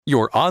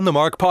Your On the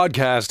Mark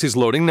podcast is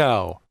loading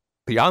now.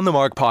 The On the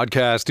Mark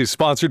podcast is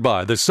sponsored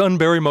by the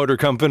Sunbury Motor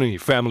Company,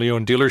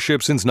 family-owned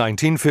dealership since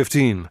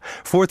 1915,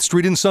 4th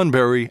Street in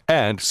Sunbury,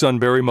 and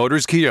Sunbury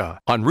Motors Kia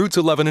on routes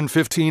 11 and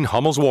 15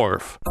 Hummel's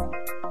Wharf.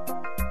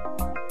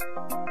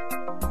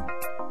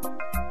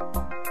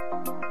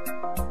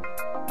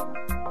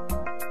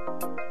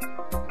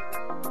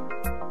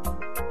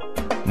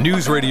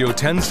 News Radio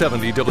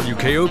 1070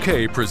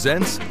 WKOK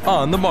presents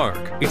On the Mark.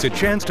 It's a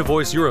chance to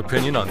voice your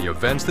opinion on the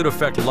events that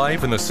affect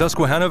life in the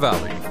Susquehanna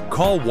Valley.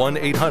 Call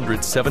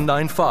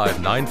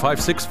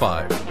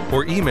 1-800-795-9565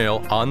 or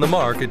email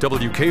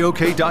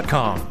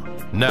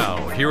onthemark@wkok.com.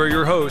 Now, here are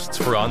your hosts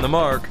for On the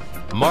Mark,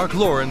 Mark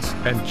Lawrence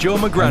and Joe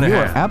McGranahan. You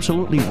are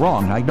absolutely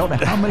wrong. I don't know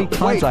how many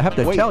times I have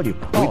to tell you.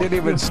 We didn't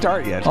even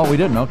start yet. Oh, we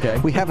didn't? Okay.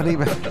 We haven't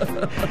even...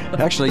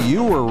 Actually,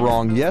 you were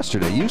wrong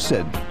yesterday. You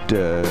said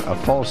a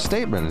false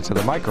statement into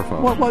the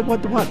microphone. What?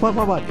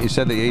 You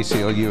said the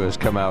ACLU has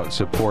come out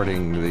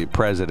supporting the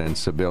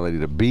president's ability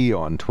to be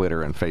on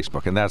Twitter and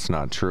Facebook, and that's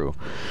not true.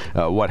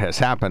 What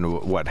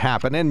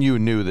happened, and you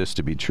knew this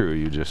to be true.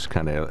 You just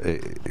kind of,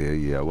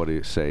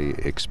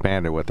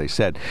 expanded what they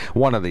said.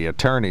 One of the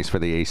attorneys for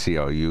the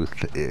ACLU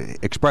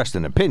expressed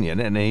an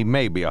opinion, and he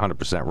may be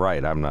 100%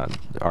 right, I'm not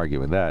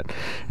arguing that,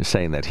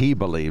 saying that he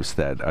believes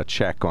that a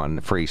check on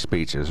free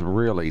speech is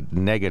really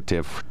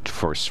negative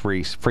for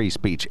free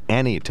speech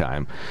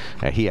anytime.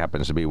 He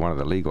happens to be one of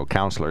the legal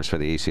counselors for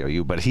the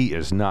ACLU, but he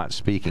is not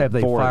speaking for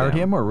them. Have they fired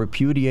him or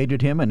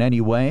repudiated him in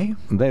any way?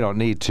 They don't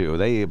need to.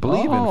 They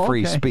believe in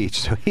free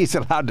speech, so he's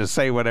allowed to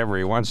say whatever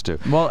he wants to.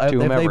 Well, if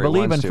they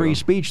believe in free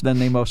speech, then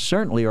they most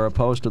certainly are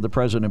opposed to the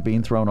president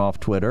being thrown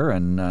off Twitter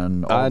and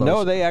all those.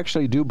 No, they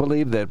actually do believe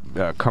that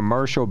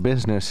commercial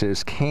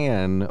businesses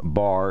can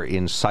bar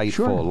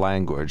insightful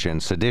language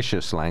and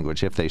seditious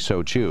language if they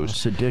so choose.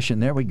 Sedition,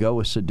 there we go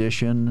with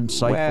sedition,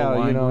 insightful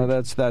language. Well,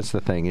 that's the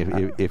thing.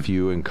 If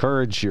you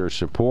encourage your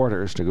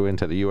supporters to go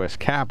into the U.S.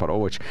 Capitol,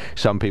 which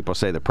some people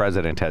say the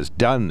president has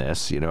done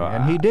this,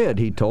 and he did.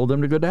 He told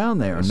them to go down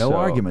there. No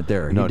argument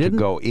there. No, he didn't? to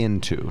go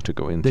into.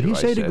 Did he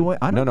say to go in?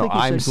 I don't think he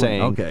I'm said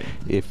saying okay.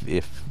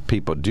 if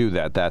people do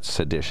that, that's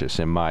seditious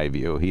in my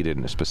view. He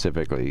didn't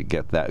specifically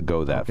go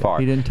that far.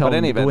 He didn't tell but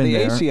them to go in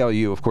there. The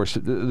ACLU, of course,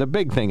 the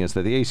big thing is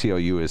that the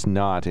ACLU is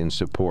not in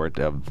support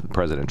of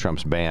President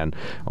Trump's ban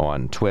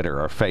on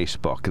Twitter or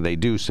Facebook. They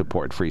do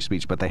support free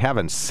speech, but they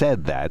haven't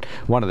said that.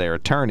 One of their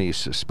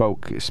attorneys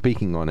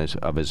speaking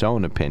of his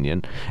own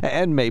opinion,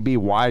 and maybe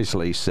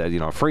wisely said,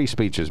 free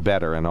speech is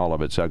better in all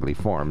of its ugly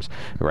forms,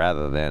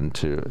 rather than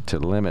to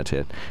limit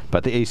it.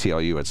 But the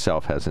ACLU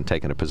itself hasn't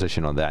taken a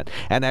position on that.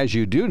 And as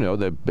you do know,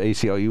 the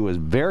ACLU is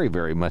very,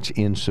 very much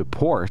in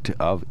support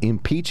of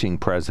impeaching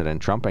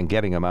President Trump and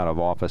getting him out of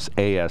office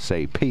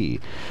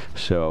ASAP.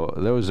 So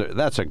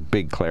that's a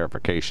big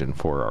clarification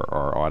for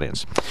our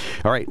audience.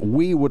 All right,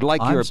 we would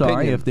like your opinion. I'm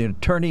sorry, if the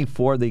attorney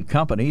for the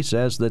company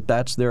says that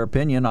that's their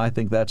opinion, I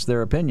think that's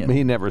their opinion.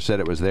 He never said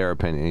it was their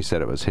opinion. He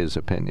said it was his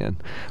opinion.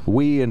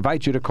 We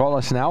invite you to call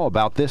us now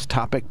about this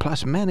topic,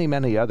 plus many,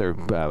 many other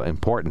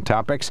important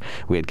topics.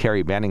 We had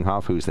Kerry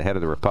Benninghoff, who's the head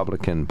of the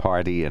Republican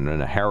Party in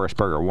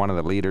Harrisburg, or one of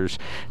the leaders,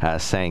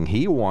 saying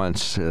he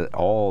wants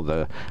all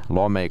the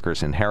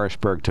lawmakers in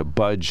Harrisburg to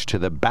budge to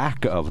the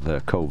back of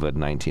the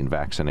COVID-19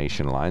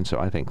 vaccination line. So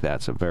I think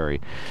that's a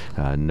very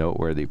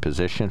noteworthy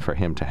position for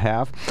him to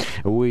have.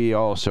 We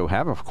also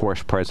have, of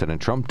course,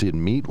 President Trump did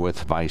meet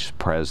with Vice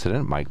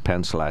President Mike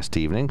Pence last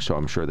evening, so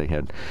I'm sure they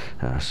had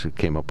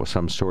came up with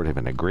some sort of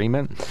an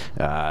agreement.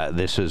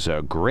 This is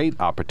a great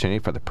opportunity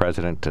for the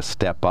president to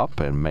step up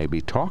and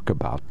maybe talk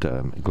about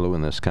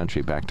gluing this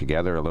country back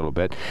together a little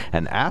bit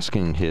and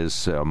asking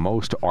his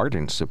most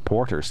ardent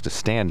supporters to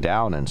stand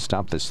down and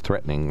stop this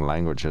threatening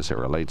language as it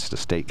relates to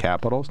state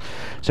capitals.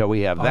 So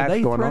we have that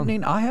going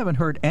threatening? I haven't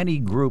heard any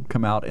group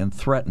come out and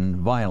threaten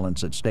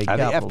violence at state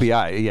capitals. The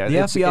FBI, yeah. The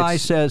FBI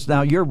says,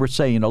 now you're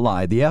saying a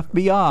lie. The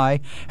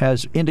FBI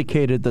has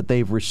indicated that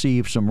they've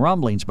received some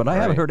rumblings, but I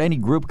haven't heard any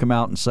group come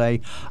out and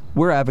say,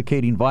 we're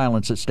advocating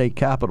violence at state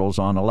capitals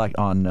on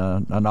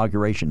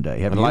Inauguration Day.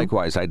 Have you?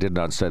 Likewise, I did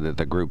not say that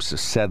the groups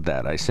said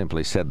that. I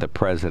simply said the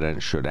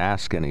president should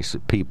ask any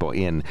people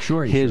in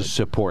his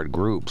support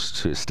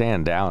groups to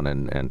stand down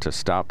and to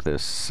stop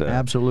this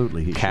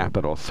absolutely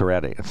Capitol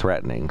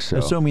threatening. So,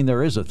 assuming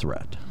there is a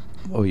threat.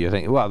 Oh, you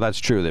think? Well, that's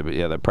true.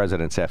 The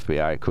president's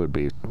FBI could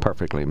be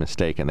perfectly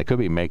mistaken. They could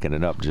be making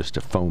it up just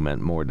to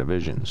foment more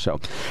division. So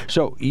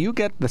you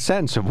get the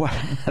sense of what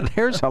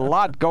there's a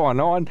lot going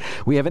on.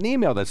 We have an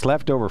email that's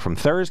left over from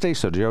Thursday,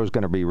 so Joe's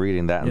going to be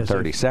reading that in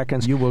 30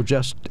 seconds. You will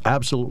just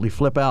absolutely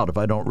flip out if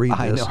I don't read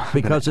this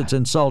because it's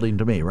insulting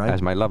to me, right?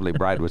 As my lovely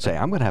bride would say,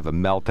 I'm going to have a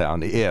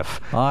meltdown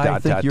if... I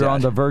think you're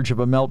on the verge of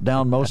a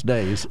meltdown most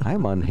days.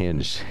 I'm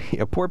unhinged.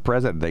 A poor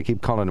president, they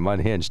keep calling him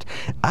unhinged.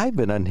 I've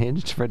been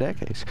unhinged for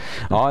decades.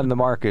 On the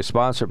Mark is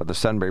sponsored by the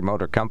Sunbury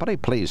Motor Company.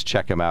 Please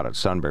check them out at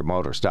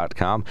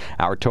sunburymotors.com.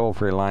 Our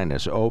toll-free line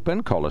is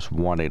open. Call us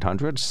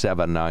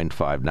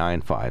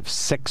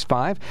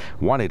 1-800-795-9565,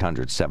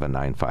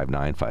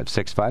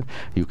 1-800-795-9565.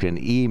 You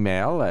can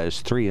email,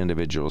 as three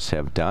individuals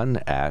have done,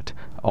 at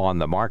On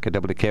the Mark at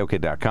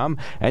WKOK.com.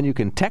 And you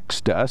can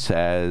text us,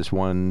 as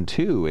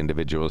 2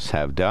 individuals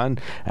have done,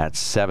 at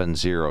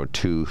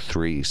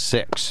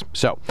 70236.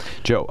 So,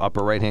 Joe,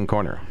 upper right-hand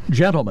corner.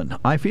 Gentlemen,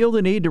 I feel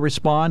the need to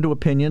respond to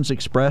opinions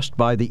expressed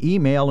by the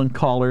email and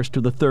callers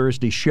to the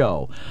Thursday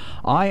show.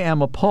 I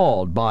am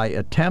appalled by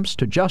attempts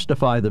to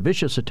justify the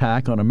vicious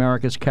attack on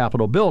America's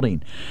Capitol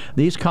building.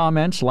 These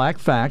comments lack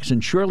facts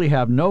and surely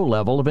have no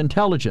level of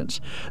intelligence.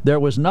 There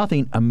was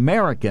nothing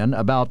American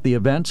about the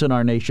events in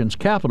our nation's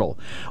capital.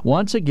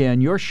 Once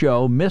again, your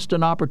show missed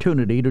an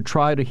opportunity to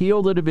try to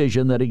heal the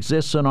division that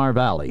exists in our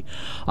valley.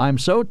 I'm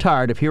so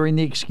tired of hearing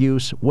the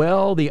excuse,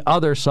 well, the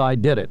other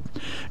side did it.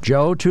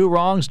 Joe, 2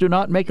 wrongs do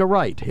not make a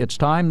right. It's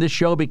time this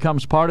show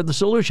becomes part of the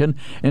solution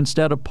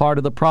instead of part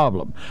of the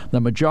problem.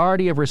 The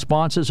majority of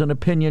responses and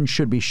opinions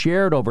should be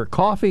shared over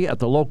coffee at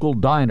the local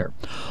diner.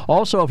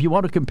 Also, if you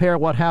want to compare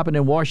what happened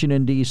in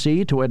Washington,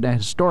 D.C. to an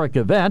historic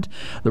event,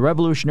 the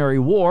Revolutionary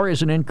War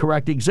is an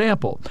incorrect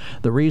example.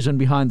 The reason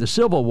behind the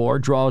Civil War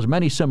draws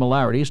many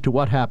similarities to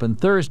what happened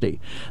Thursday.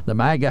 The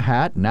MAGA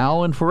hat,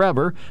 now and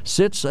forever,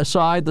 sits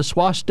aside the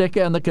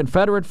swastika and the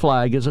Confederate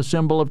flag as a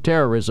symbol of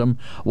terrorism,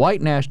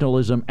 white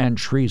nationalism, and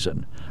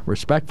treason.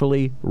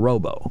 Respectfully,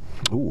 Robo.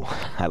 Ooh,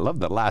 I love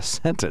the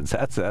last sentence.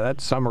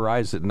 That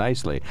summarized it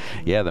nicely.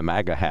 Yeah, the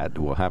MAGA hat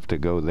will have to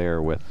go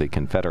there with the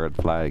Confederate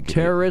flag.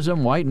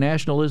 Terrorism, white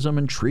nationalism,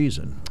 and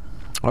treason.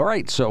 All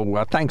right,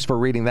 so thanks for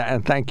reading that,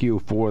 and thank you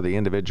for the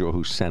individual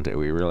who sent it.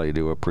 We really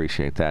do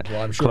appreciate that.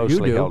 Well, I'm sure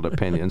Closely you do. held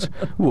opinions.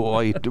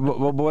 Well,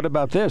 what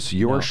about this?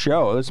 Your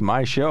show. This is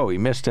my show. He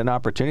missed an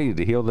opportunity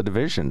to heal the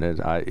division.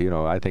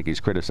 I think he's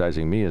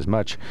criticizing me as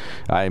much.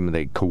 I'm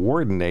the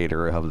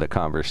coordinator of the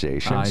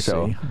conversation. I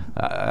see.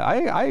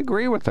 I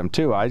agree with him,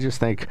 too. I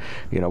just think,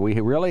 we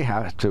really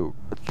have to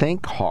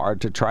think hard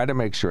to try to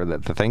make sure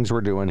that the things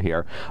we're doing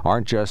here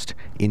aren't just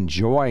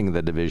enjoying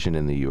the division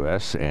in the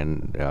U.S.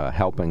 and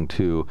helping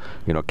to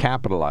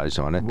capitalize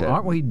on it.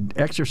 Aren't we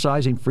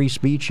exercising free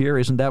speech here?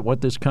 Isn't that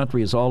what this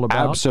country is all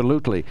about?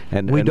 Absolutely.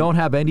 And we don't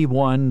have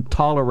anyone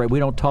we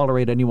don't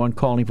tolerate anyone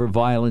calling for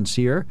violence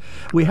here.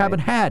 We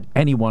haven't had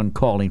anyone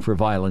calling for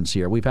violence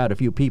here. We've had a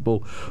few people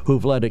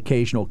who've let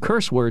occasional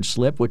curse words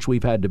slip, which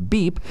we've had to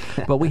beep,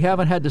 but we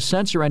haven't had to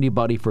censor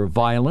anybody for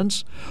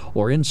violence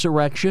or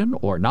insurrection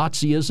or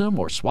Nazism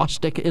or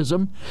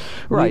swastikaism.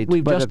 Right.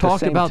 We've just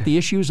talked about the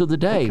issues of the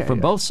day from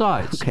both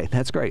sides. Okay,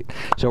 that's great.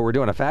 So we're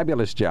doing a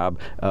fabulous job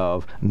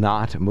of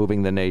not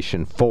moving the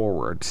nation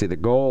forward. See, the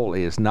goal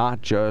is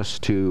not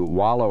just to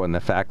wallow in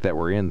the fact that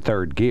we're in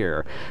third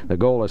gear. The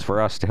goal is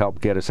for us to help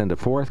get us into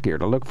fourth gear,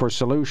 to look for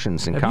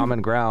solutions and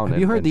common ground.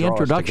 Have you heard the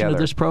introduction of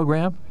this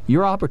program?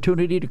 Your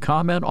opportunity to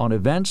comment on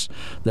events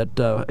that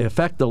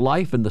affect the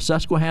life in the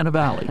Susquehanna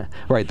Valley.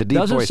 Right. The deep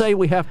doesn't voice say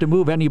we have to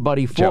move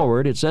anybody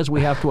forward. It says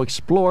we have to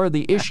explore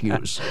the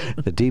issues.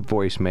 The deep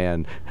voice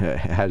man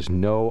has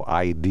no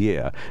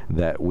idea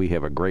that we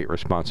have a great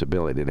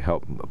responsibility to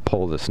help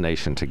pull this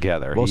nation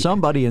together. Well,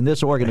 somebody in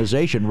this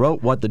organization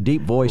wrote what the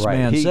deep voice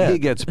man said. He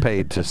gets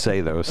paid to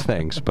say those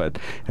things, but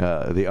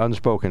the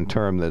unspoken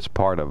term that's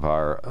part of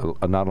our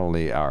not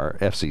only our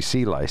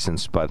FCC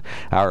license, but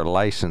our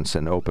license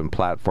and open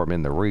platform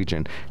in the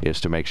region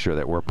is to make sure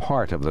that we're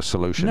part of the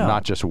solution,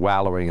 not just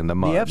wallowing in the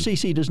mud. The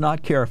FCC does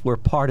not care if we're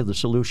part of the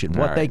solution.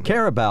 What they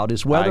care about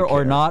is whether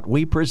or not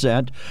we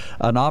present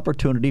an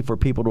opportunity for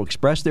people to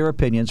express their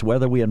opinions,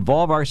 whether we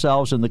involve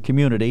ourselves in the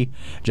community,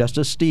 just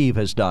as Steve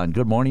has done.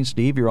 Good morning,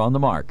 Steve. You're on the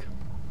mark.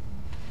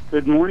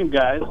 Good morning,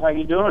 guys. How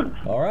you doing?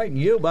 All right, and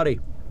you, buddy?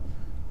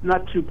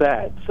 Not too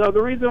bad. So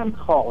the reason I'm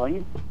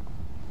calling,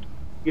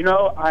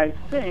 I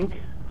think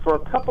for a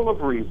couple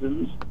of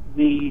reasons,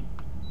 the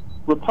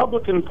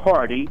Republican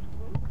Party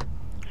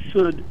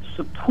should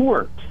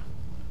support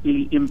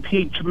the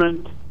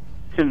impeachment,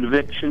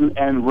 conviction,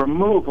 and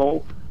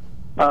removal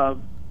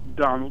of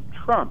Donald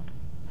Trump.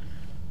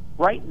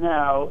 Right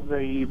now,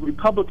 the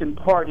Republican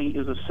Party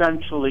is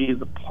essentially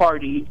the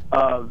party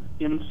of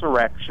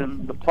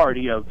insurrection, the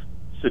party of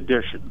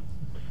sedition.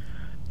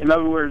 In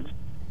other words,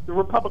 the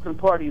Republican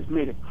Party has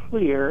made it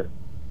clear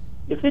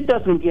if it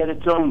doesn't get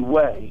its own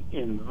way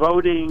in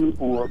voting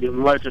or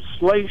in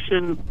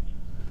legislation,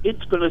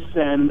 it's going to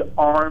send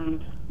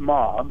armed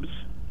mobs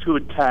to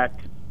attack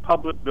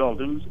public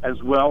buildings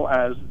as well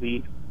as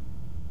the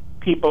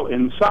people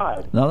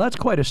inside. Now, that's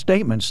quite a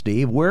statement,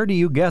 Steve. Where do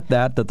you get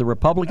that the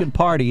Republican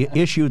Party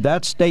issued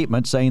that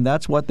statement saying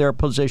that's what their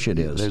position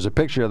is? There's a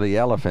picture of the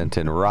elephant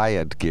in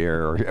riot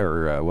gear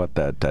or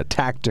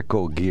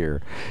tactical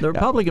gear. The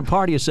Republican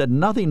Party has said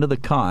nothing to the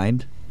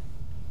kind.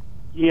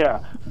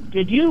 Yeah.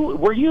 Did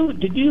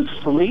you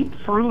sleep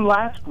through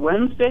last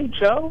Wednesday,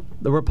 Joe?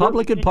 The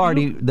Republican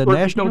Party, the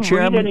national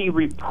chairman...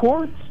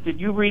 Did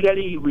you read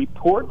any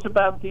reports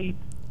about the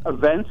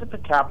events at the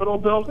Capitol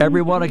building?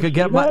 Everyone I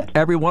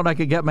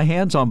could get my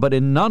hands on, but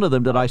in none of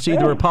them did I see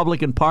the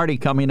Republican Party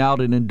coming out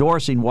and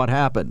endorsing what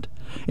happened.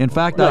 In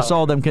fact, I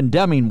saw them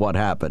condemning what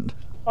happened.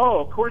 Oh,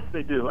 of course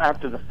they do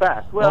after the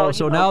fact. Well,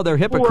 so now they're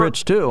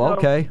hypocrites too.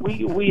 Okay.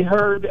 We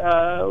heard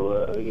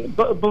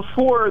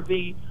before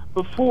the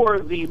before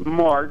the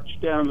march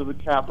down to the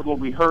Capitol,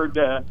 we heard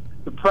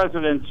the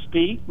president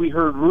speak, we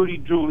heard Rudy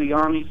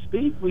Giuliani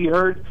speak, we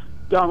heard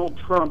Donald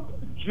Trump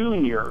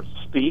Jr.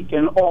 speak,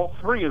 and all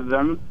three of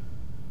them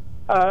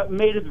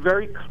made it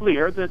very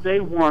clear that they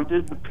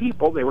wanted the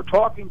people they were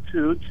talking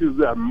to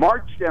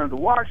march down to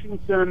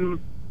Washington,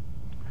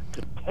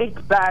 to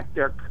take back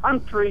their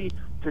country,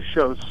 to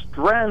show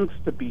strength,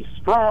 to be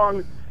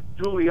strong.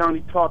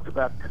 Giuliani talked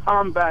about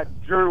combat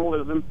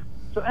journalism.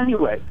 So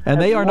anyway,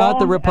 and they are not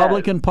the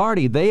Republican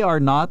Party. They are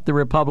not the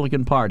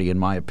Republican Party, in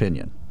my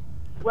opinion.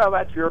 Well,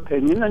 that's your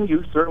opinion, and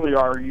you certainly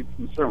are. You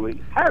can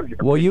certainly have your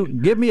opinion. Well, you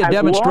give me a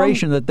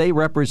demonstration that they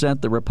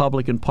represent the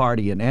Republican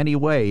Party in any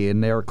way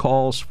in their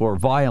calls for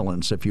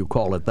violence, if you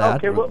call it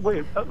that. Okay, well,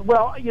 wait.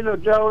 Well,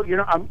 Joe,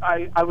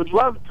 I would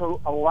love to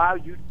allow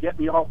you to get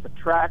me off the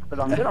track, but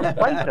I'm going to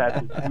fight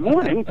that this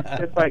morning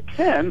if I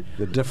can.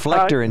 The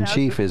deflector in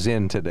chief is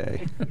in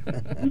today.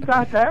 You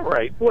got that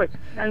right, boy.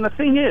 And the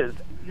thing is,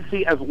 you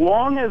see, as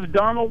long as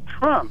Donald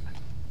Trump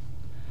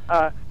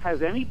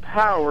has any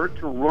power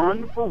to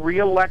run for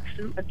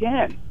re-election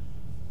again,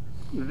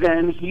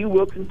 then he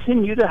will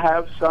continue to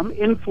have some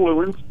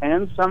influence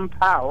and some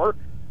power,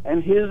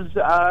 and his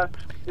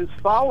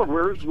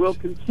followers will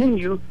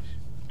continue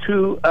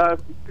to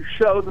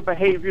show the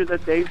behavior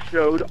that they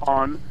showed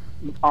on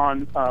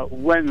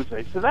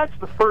Wednesday. So that's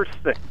the first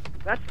thing.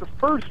 That's the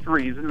first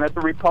reason that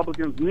the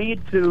Republicans need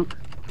to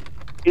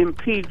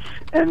impeach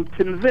and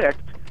convict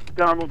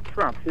Donald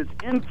Trump. His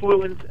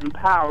influence and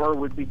power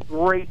would be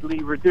greatly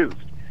reduced.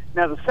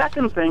 Now, the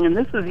second thing, and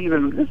this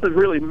is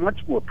really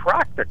much more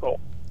practical,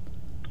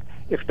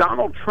 if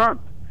Donald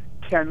Trump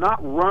cannot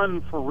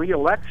run for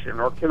re-election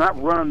or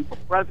cannot run for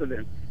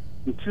president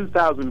in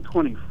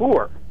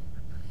 2024,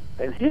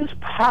 then his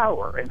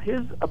power and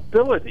his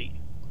ability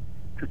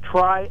to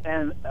try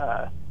and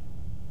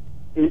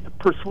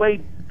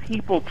persuade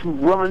people to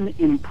run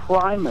in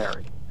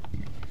primary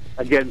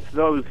against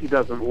those he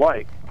doesn't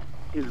like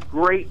is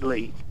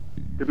greatly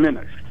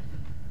diminished.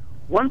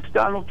 Once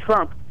Donald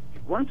Trump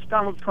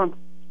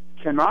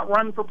cannot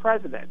run for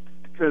president,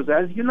 because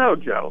as you know,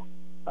 Joe,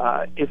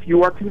 if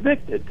you are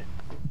convicted,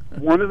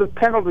 one of the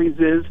penalties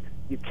is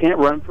you can't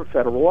run for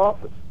federal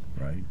office.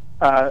 Right.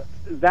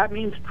 That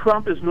means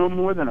Trump is no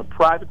more than a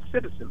private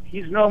citizen.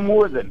 He's no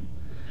more than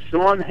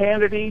Sean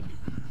Hannity,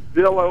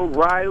 Bill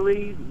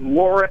O'Reilly,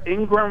 Laura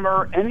Ingraham,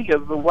 or any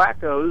of the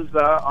wackos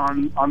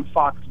on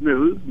Fox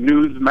News,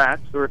 Newsmax,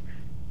 or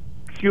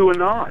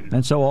QAnon.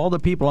 And so all the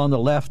people on the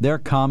left, they're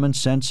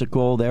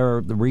commonsensical,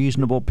 they're the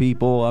reasonable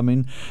people. I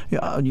mean,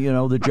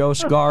 the Joe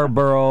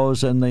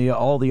Scarboroughs and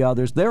all the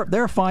others,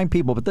 they're fine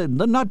people, but the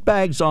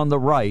nutbags on the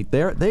right,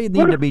 they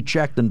need to be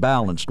checked and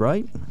balanced,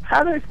 right?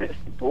 How do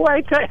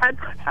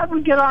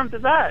we get on to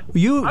that?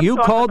 You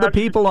called the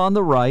people on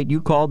the right, you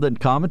called the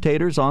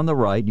commentators on the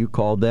right, you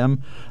called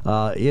them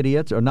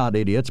idiots, or not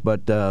idiots,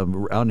 but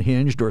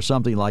unhinged or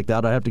something like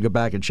that. I have to go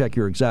back and check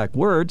your exact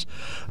words.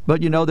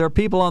 But, there are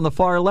people on the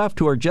far left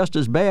who are just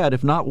as bad,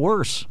 if not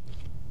worse.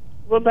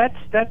 Well,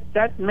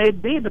 that may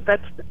be, but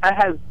that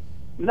has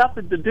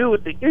nothing to do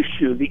with the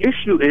issue. The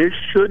issue is,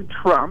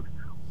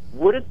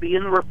 would it be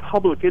in the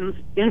Republicans'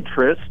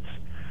 interests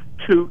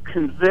to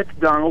convict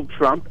Donald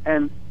Trump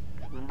and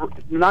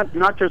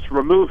not just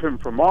remove him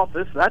from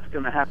office? That's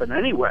going to happen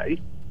anyway,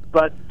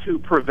 but to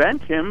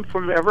prevent him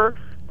from ever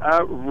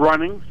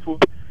running for.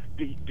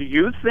 Do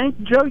you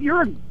think, Joe,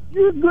 you're a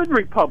good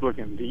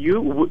Republican? Do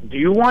you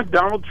want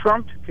Donald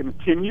Trump to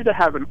continue to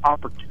have an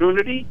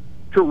opportunity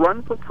to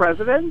run for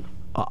president?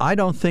 I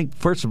don't think,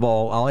 first of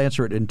all, I'll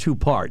answer it in two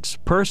parts.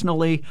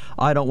 Personally,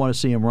 I don't want to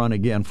see him run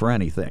again for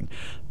anything.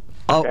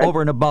 Okay.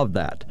 Over and above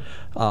that,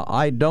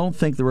 I don't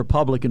think the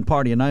Republican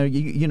Party, and now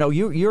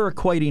you're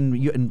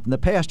equating. In the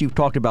past, you've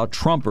talked about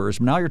Trumpers.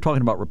 Now you're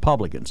talking about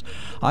Republicans.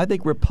 I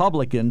think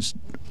Republicans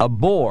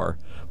abhor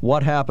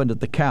what happened at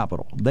the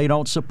Capitol. They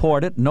don't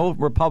support it. No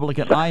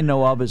Republican I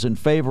know of is in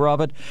favor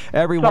of it.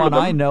 Everyone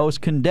I know has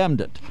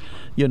condemned it.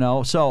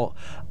 So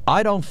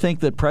I don't think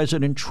that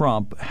President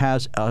Trump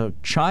has a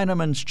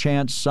Chinaman's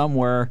chance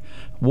somewhere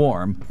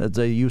warm, as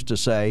they used to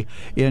say,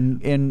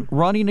 in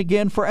running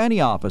again for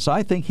any office.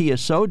 I think he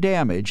is so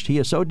damaged. He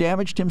is so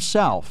damaged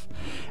himself,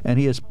 and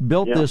he has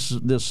built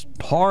this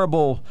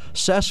horrible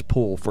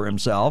cesspool for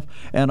himself,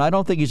 and I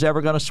don't think he's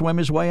ever going to swim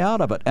his way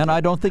out of it, and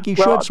I don't think he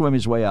should swim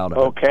his way out of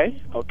it.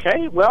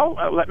 Okay. Well,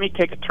 let me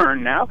take a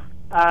turn now.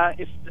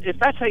 If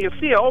that's how you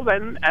feel,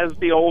 then, as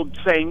the old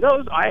saying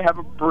goes, I have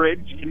a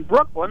bridge in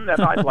Brooklyn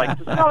that I'd like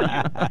to sell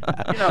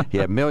you.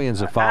 Yeah,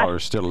 millions of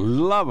followers still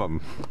love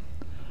him.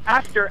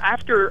 After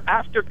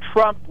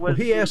Trump was...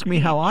 Well, he asked me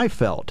how I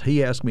felt.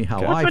 I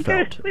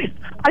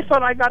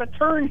thought I got a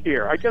turn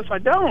here. I guess I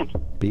don't.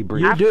 Be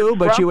brief. You do,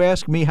 but you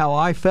asked me how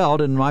I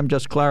felt, and I'm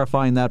just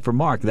clarifying that for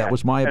Mark. That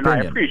was my opinion.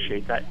 And I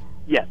appreciate that.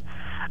 Yes.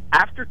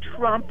 After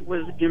Trump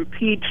was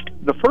impeached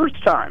the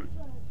first time,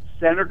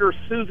 Senator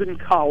Susan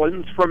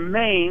Collins from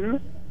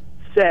Maine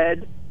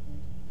said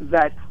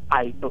that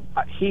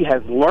he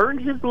has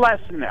learned his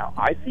lesson now.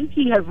 I think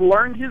he has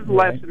learned his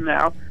lesson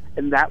now,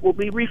 and that will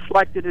be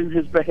reflected in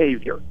his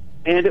behavior.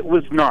 and it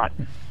was not.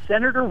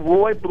 Senator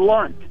Roy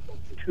Blunt,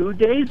 2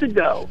 days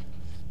ago,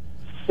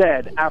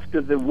 said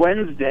after the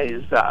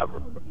Wednesday's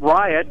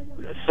riot,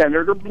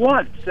 Senator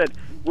Blunt said,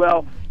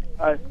 well,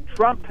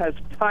 Trump has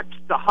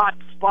touched the hot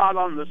spot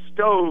on the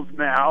stove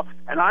now,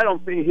 and I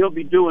don't think he'll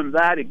be doing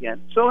that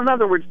again. So in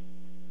other words,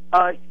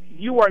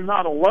 you are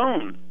not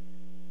alone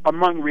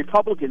among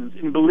Republicans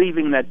in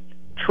believing that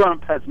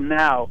Trump has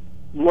now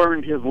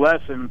learned his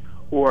lesson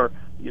or,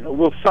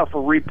 will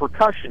suffer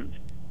repercussions.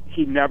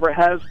 He never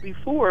has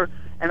before.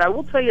 And I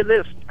will tell you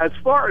this, as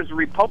far as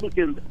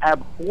Republicans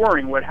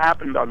abhorring what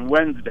happened on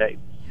Wednesday,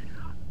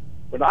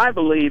 what I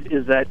believe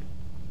is that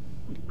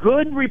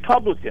good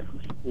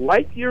Republicans,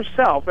 like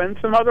yourself and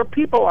some other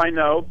people I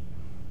know,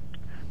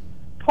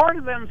 part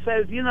of them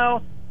says,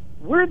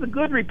 we're the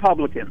good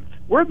Republicans.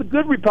 We're the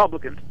good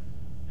Republicans.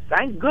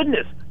 Thank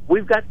goodness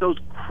we've got those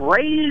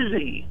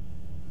crazy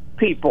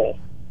people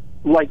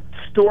like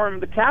storm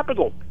the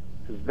Capitol.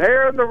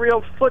 They're the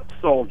real foot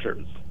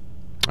soldiers.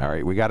 All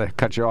right, we got to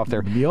cut you off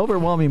there. The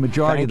overwhelming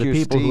majority of the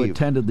people who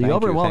attended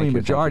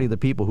the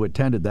people who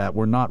attended that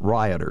were not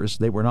rioters.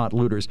 They were not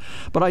looters.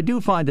 But I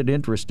do find it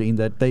interesting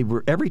that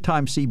every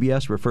time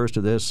CBS refers to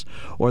this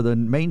or the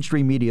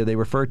mainstream media, they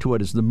refer to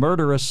it as the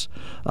murderous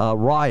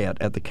riot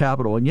at the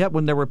Capitol. And yet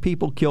when there were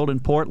people killed in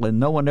Portland,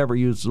 no one ever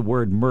used the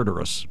word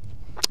murderous.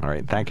 All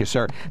right. Thank you,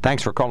 sir.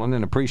 Thanks for calling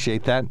in.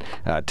 Appreciate that.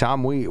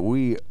 Tom,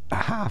 we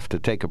have to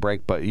take a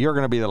break, but you're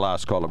going to be the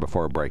last caller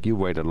before a break. You've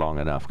waited long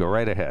enough. Go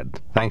right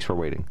ahead. Thanks for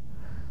waiting.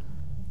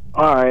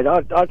 All right.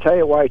 I'll tell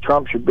you why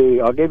Trump should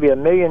be. I'll give you a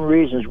million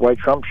reasons why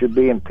Trump should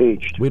be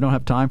impeached. We don't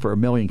have time for a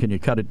million. Can you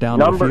cut it down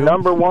to a few?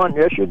 Number one.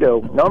 Yes, you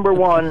do. Number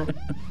one,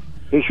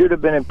 he should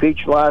have been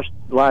impeached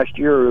last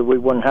year or we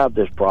wouldn't have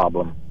this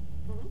problem.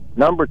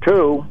 Number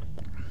two,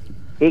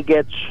 he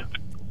gets,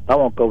 I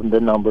won't go into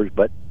numbers,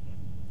 but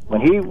when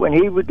he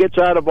gets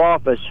out of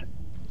office,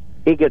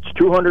 he gets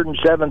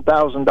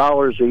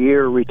 $207,000 a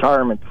year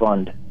retirement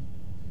fund.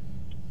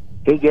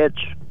 He gets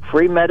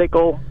free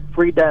medical,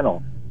 free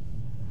dental.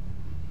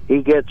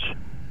 He gets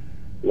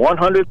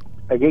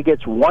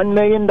 $1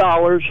 million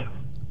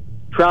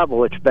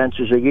travel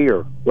expenses a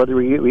year. Whether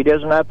he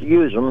doesn't have to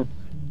use them,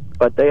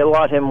 but they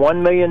allot him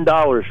 $1 million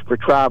for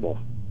travel.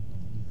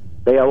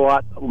 They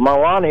allot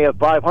Melania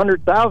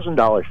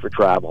 $500,000 for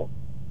travel.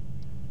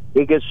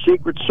 He gets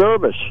Secret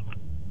Service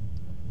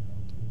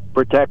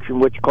protection,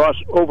 which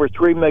costs over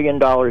 $3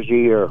 million a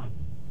year.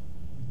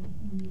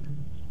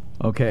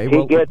 Okay,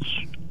 he gets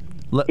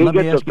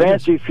a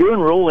fancy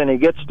funeral, and he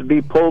gets to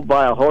be pulled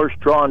by a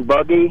horse-drawn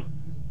buggy.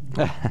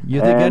 You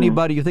think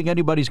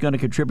anybody's going to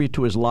contribute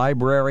to his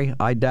library?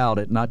 I doubt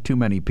it. Not too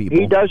many people.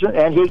 He doesn't,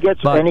 and he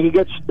gets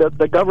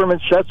the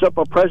government sets up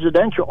a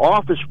presidential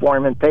office for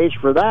him and pays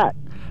for that.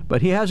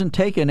 But he hasn't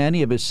taken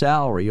any of his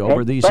salary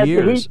over these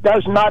years. He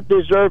does not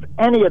deserve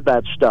any of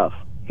that stuff.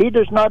 He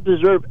does not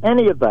deserve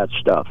any of that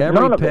stuff.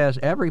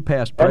 Every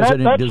past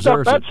president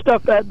deserves it.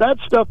 That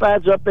stuff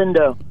adds up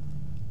into,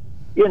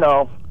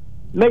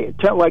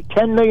 like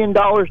 $10 million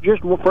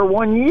just for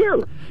 1 year.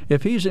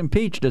 If he's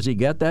impeached, does he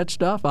get that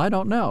stuff? I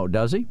don't know.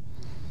 Does he?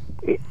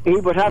 He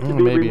would have to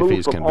be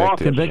removed from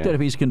office. Convicted? If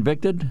he's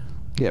convicted?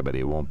 Yeah, but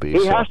he won't be.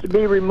 He has to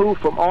be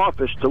removed from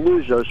office to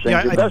lose those things.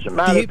 Yeah, it doesn't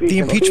matter if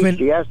he's impeachment.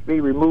 He has to be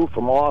removed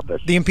from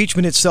office. The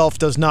impeachment itself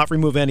does not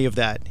remove any of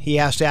that. He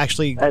has to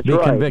actually be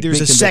convicted.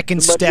 There's a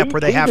second step where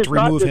they have to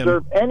remove him. He does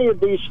not deserve any of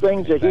these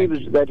things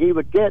that he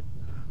would get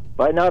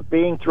by not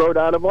being thrown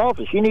out of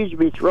office. He needs to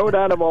be thrown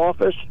out of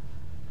office.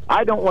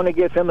 I don't want to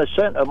give him a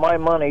cent of my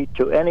money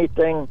to any of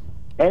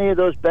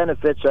those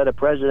benefits that a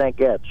president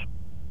gets.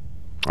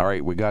 All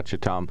right, we got you,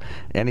 Tom.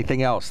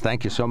 Anything else?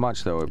 Thank you so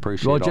much, though. I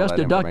appreciate all that Well, just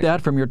deduct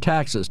that from your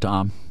taxes,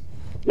 Tom.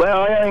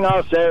 Well, anything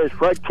I'll say is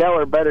Fred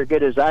Keller better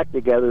get his act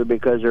together,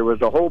 because there was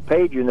a whole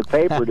page in the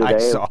paper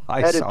today of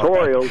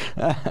editorials.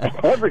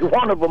 Every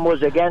one of them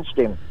was against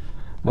him.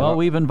 Well,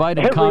 we've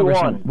invited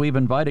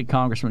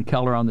Congressman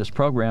Keller on this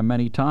program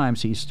many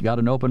times. He's got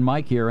an open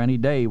mic here any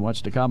day. He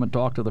wants to come and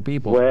talk to the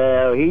people.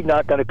 Well, he's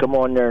not going to come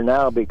on there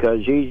now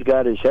because he's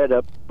got his head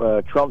up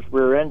Trump's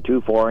rear end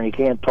too far, and he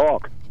can't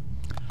talk.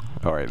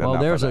 All right. Well,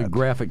 there's a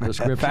graphic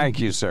description. Thank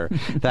you, sir.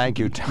 Thank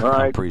you, Tom. All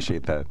right. I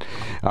appreciate that.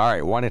 All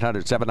right.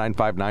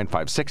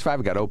 1-800-795-9565.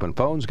 We got open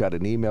phones. Got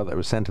an email that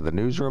was sent to the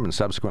newsroom and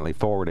subsequently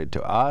forwarded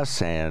to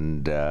us,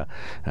 and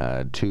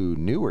two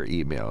newer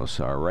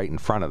emails are right in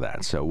front of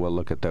that. So we'll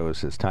look at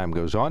those as time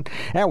goes on.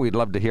 And we'd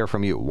love to hear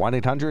from you.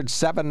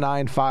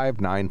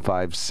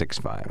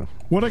 1-800-795-9565.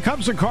 When it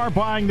comes to car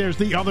buying, there's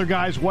the other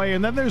guy's way,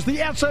 and then there's the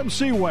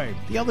SMC way.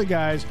 The other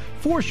guys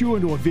force you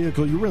into a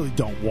vehicle you really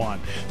don't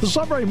want. The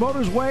Sunbury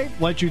Motors way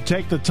lets you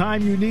take the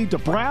time you need to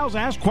browse,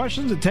 ask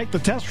questions, and take the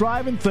test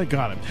drive and think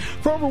on it.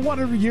 For over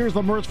 100 years,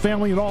 the Mertz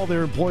family and all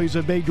their employees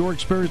have made your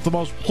experience the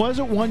most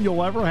pleasant one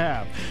you'll ever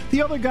have.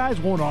 The other guys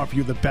won't offer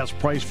you the best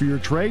price for your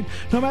trade,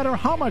 no matter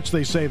how much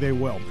they say they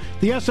will.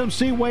 The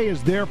SMC way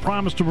is their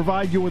promise to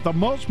provide you with the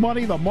most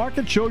money the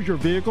market shows your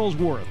vehicle is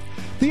worth.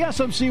 The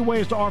SMC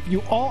way is to offer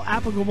you all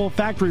applicable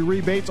factory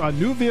rebates on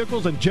new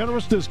vehicles and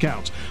generous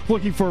discounts.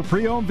 Looking for a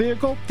pre-owned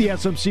vehicle? The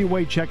SMC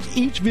way checks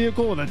each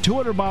vehicle in a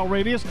 200-mile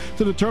radius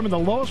to determine the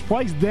lowest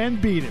price, then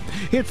beat it.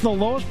 It's the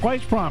lowest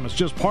price promise,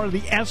 just part of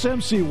the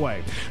SMC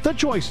way. The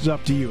choice is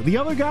up to you. The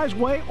other guy's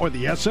way or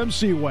the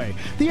SMC way.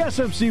 The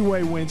SMC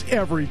way wins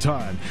every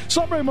time.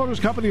 Sunbury Motors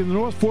Company in the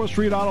North 4th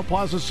Street Auto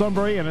Plaza,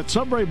 Sunbury, and at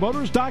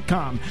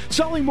sunburymotors.com.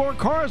 Selling more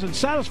cars and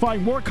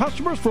satisfying more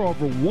customers for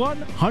over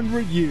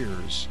 100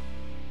 years.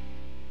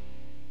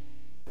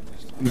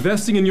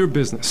 Investing in your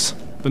business,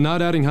 but not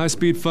adding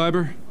high-speed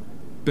fiber?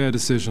 Bad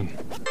decision.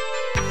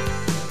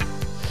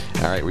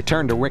 All right, we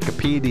turn to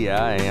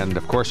Wikipedia, and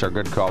of course our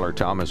good caller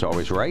Tom is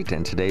always right,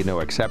 and today no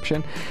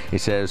exception. He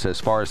says,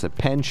 as far as the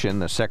pension,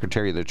 the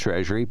Secretary of the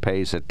Treasury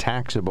pays a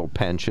taxable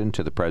pension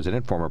to the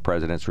president. Former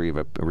presidents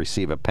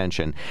receive a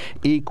pension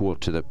equal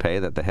to the pay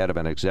that the head of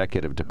an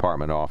executive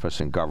department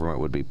office in government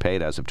would be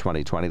paid. As of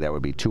 2020, that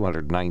would be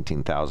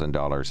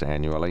 $219,000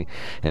 annually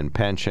in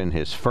pension.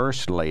 His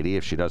first lady,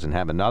 if she doesn't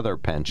have another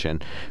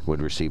pension,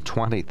 would receive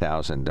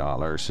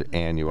 $20,000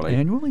 annually.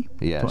 Annually?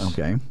 Yes.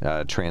 Okay.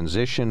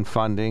 Transition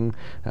funding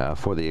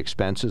for the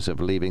expenses of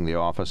leaving the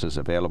office is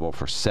available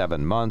for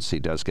 7 months. He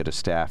does get a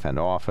staff and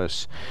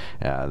office.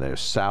 The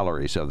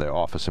salaries of the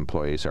office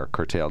employees are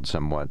curtailed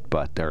somewhat,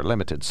 but they're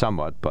limited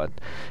somewhat, but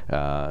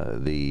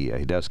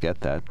he does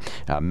get that.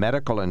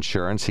 Medical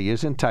insurance. He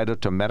is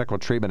entitled to medical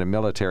treatment in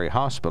military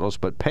hospitals,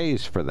 but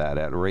pays for that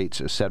at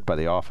rates set by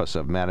the Office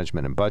of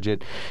Management and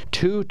Budget.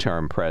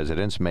 Two-term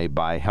presidents may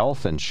buy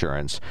health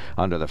insurance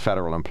under the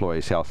Federal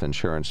Employees Health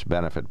Insurance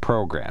Benefit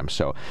Program.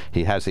 So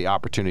he has the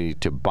opportunity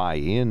to buy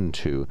into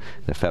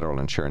the federal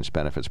insurance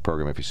benefits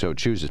program if he so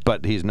chooses.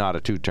 But he's not a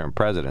two-term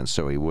president,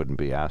 so he wouldn't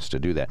be asked to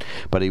do that.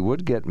 But he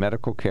would get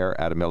medical care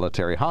at a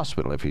military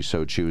hospital if he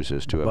so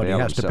chooses to avail himself. But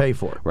he has to pay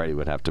for it. Right, he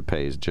would have to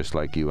pay, just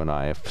like you and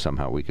I, if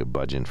somehow we could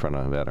budge in front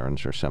of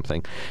veterans or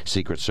something.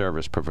 Secret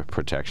Service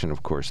protection,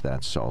 of course,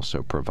 that's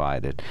also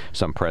provided.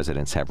 Some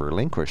presidents have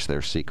relinquished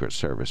their Secret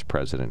Service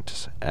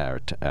presidents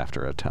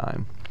after a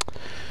time.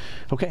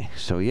 Okay,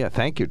 so yeah,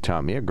 thank you,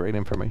 Tom. Yeah, great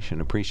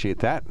information. Appreciate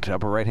that.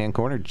 Upper right-hand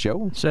corner,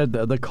 Joe. Said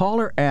the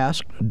caller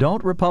asked,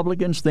 don't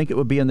Republicans think it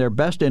would be in their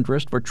best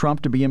interest for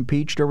Trump to be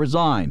impeached or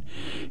resign?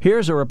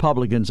 Here's a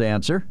Republican's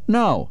answer.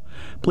 No.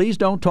 Please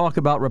don't talk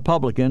about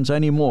Republicans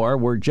anymore.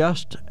 We're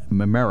just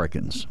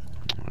Americans.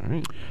 All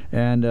right.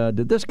 And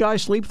did this guy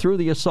sleep through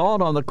the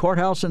assault on the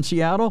courthouse in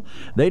Seattle?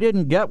 They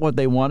didn't get what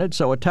they wanted,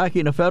 so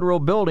attacking a federal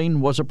building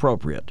was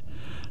appropriate.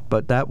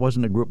 But that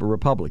wasn't a group of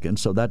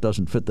Republicans, so that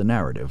doesn't fit the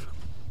narrative.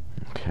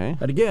 Okay.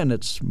 And again,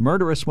 it's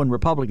murderous when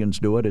Republicans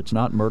do it. It's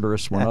not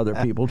murderous when other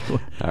people do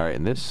it. All right,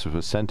 and this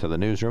was sent to the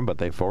newsroom, but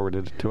they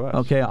forwarded it to us.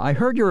 Okay, I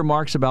heard your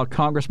remarks about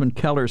Congressman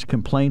Keller's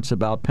complaints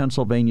about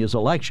Pennsylvania's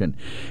election.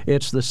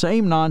 It's the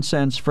same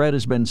nonsense Fred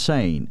has been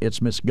saying.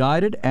 It's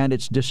misguided and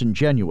it's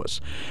disingenuous,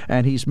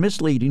 and he's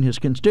misleading his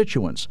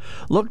constituents.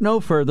 Look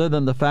no further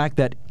than the fact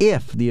that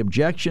if the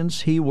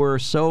objections were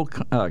so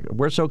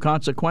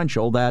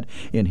consequential that,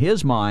 in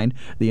his mind,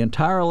 the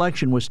entire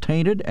election was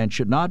tainted and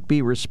should not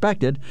be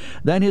respected,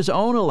 then his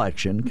own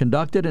election,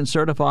 conducted and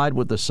certified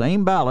with the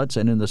same ballots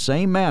and in the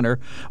same manner,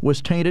 was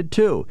tainted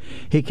too.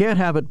 He can't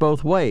have it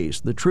both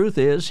ways. The truth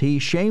is he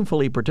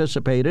shamefully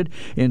participated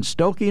in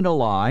stoking a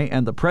lie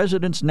and the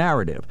president's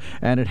narrative,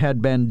 and it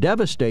had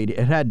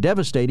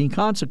devastating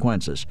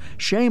consequences.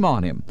 Shame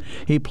on him.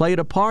 He played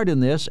a part in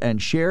this and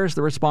shares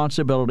the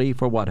responsibility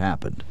for what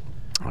happened.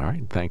 All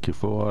right. Thank you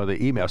for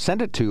the email. Send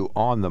it to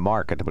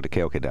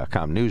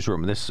onthemark@wkok.com.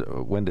 Newsroom.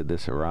 When did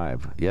this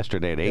arrive?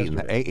 Yesterday at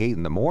 8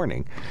 in the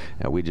morning.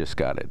 We just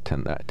got it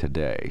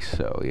today.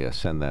 So, yeah,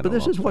 send that. But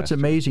this is what's faster.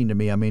 amazing to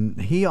me. I mean,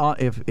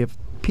 if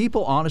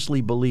people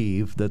honestly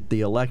believe that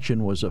the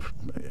election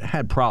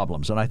had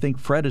problems, and I think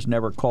Fred has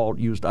never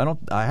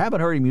I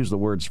haven't heard him use the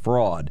words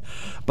fraud,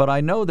 but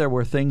I know there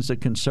were things that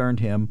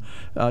concerned him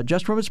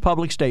just from his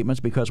public statements,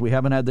 because we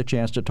haven't had the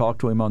chance to talk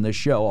to him on this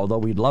show, although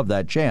we'd love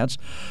that chance.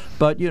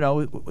 But,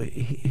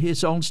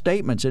 his own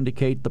statements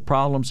indicate the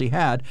problems he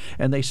had,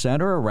 and they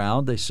center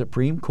around the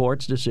Supreme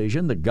Court's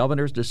decision, the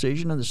governor's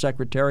decision, and the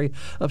Secretary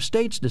of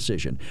State's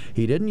decision.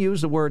 He didn't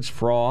use the words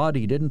fraud.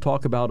 He didn't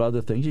talk about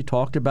other things. He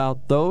talked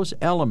about those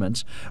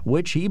elements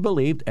which he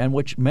believed, and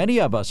which many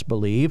of us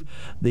believe,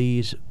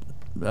 these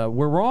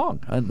were wrong.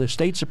 The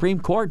state Supreme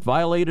Court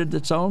violated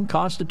its own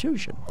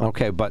Constitution.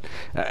 Okay, but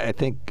I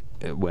think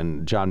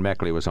when John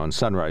Meckley was on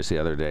Sunrise the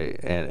other day,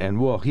 and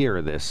we'll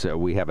hear this,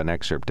 we have an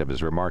excerpt of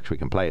his remarks, we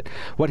can play it.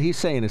 What he's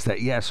saying is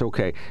that, yes,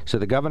 okay, so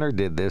the governor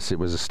did this, it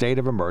was a state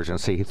of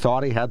emergency, he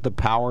thought he had the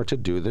power to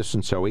do this,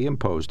 and so he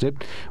imposed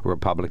it.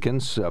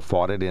 Republicans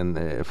fought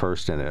it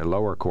first in the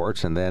lower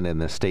courts and then in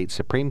the state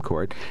Supreme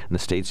Court. And the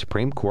state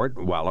Supreme Court,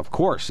 while of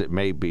course it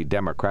may be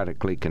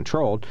democratically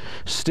controlled,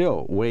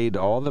 still weighed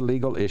all the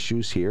legal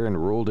issues here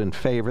and ruled in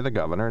favor of the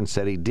governor and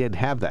said he did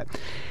have that.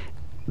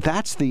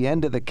 That's the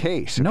end of the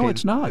case. No,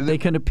 it's not. They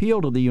can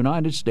appeal to the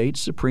United States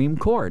Supreme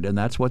Court, and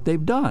that's what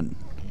they've done.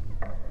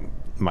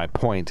 my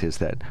point is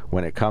that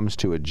when it comes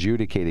to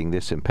adjudicating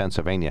this in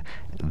Pennsylvania,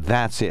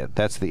 that's it.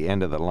 That's the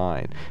end of the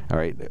line. All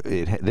right.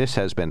 This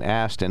has been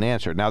asked and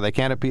answered. Now, they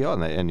can't appeal,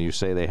 and you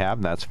say they have,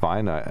 and that's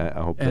fine. I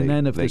hope they get their way. And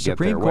then if the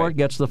Supreme Court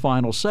gets the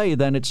final say,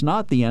 then it's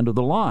not the end of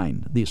the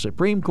line. The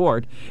Supreme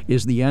Court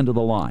is the end of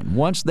the line.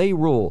 Once they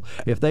rule,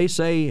 if they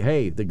say,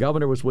 hey, the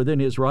governor was within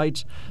his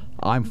rights,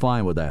 I'm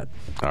fine with that.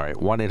 All right.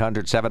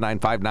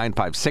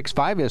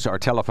 1-800-795-9565 is our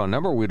telephone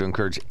number. We'd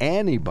encourage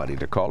anybody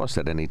to call us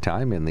at any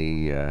time in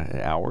the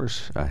hour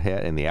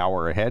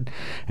ahead,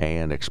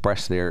 and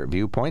express their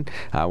viewpoint.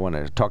 I want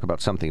to talk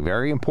about something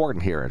very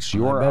important here. It's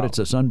your. I bet it's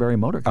a Sunbury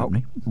Motor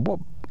Company.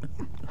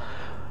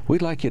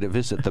 We'd like you to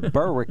visit the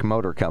Berwick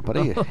Motor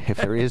Company, if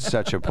there is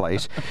such a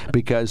place,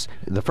 because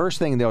the first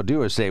thing they'll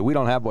do is say, we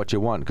don't have what you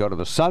want. Go to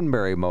the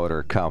Sunbury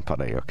Motor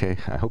Company, okay?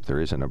 I hope there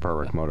isn't a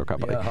Berwick Motor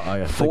Company. Yeah,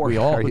 I Ford,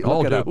 think we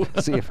all look it do.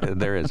 up, see if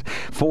there is.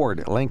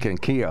 Ford, Lincoln,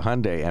 Kia,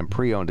 Hyundai, and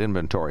pre-owned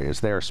inventory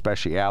is their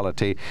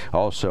speciality.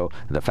 Also,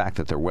 the fact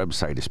that their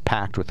website is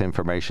packed with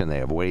information. They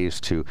have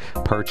ways to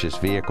purchase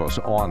vehicles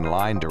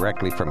online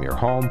directly from your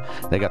home.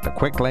 They got the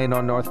Quick Lane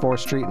on North 4th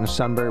Street in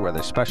Sunbury, where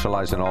they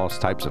specialize in all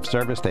types of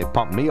service. They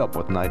pump me up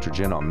with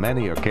nitrogen on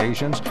many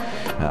occasions.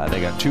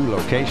 They got 2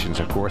 locations,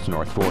 of course,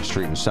 North 4th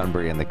Street in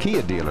Sunbury and the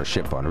Kia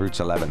dealership on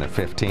routes 11 and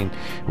 15.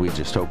 We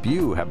just hope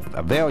you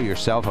avail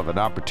yourself of an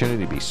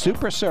opportunity to be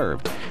super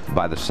served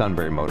by the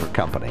Sunbury Motor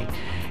Company.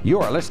 You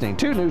are listening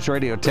to News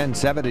Radio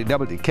 1070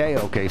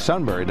 WKOK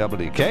Sunbury,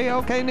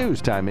 WKOK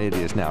News Time. It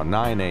is now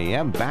 9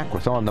 a.m. Back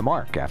with On the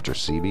Mark after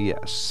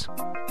CBS.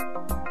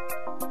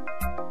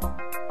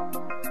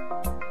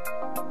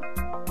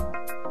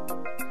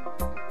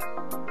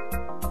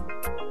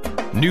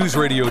 News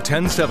Radio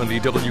 1070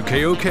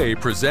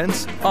 WKOK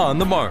presents On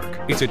the Mark.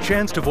 It's a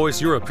chance to voice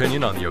your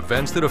opinion on the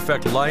events that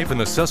affect life in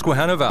the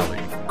Susquehanna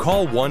Valley.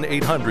 Call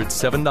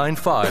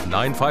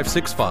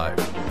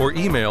 1-800-795-9565 or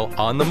email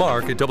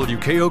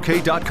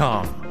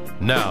onthemark@wkok.com.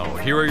 Now,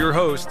 here are your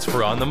hosts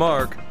for On the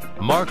Mark,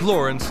 Mark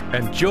Lawrence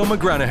and Joe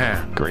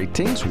McGranahan. Great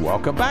teams.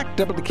 Welcome back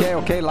to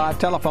WKOK Live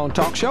Telephone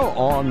Talk Show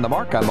On the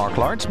Mark. I'm Mark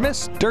Lawrence.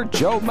 Mr.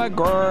 Joe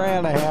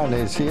McGranahan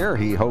is here.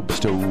 He hopes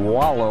to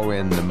wallow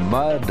in the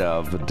mud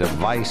of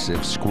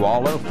divisive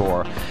squalor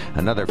for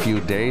another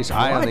few days.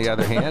 What? I, on the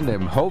other hand,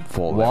 am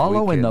hopeful.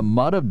 Wallow in the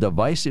mud of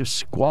divisive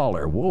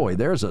squalor. Boy,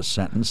 there's a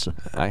sentence.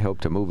 I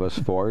hope to move us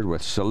forward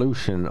with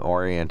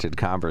solution-oriented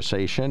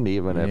conversation,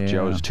 even if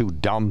Joe's too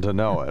dumb to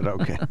know it.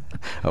 Okay.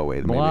 Oh,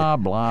 wait. Blah,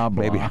 blah,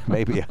 blah.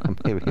 Maybe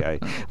I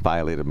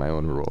violated my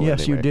own rule.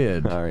 Yes, anyway. you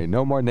did. All right,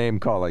 no more name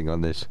calling on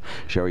this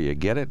show. You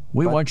get it?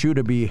 We want you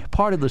to be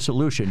part of the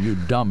solution, you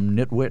dumb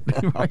nitwit.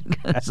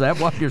 Is that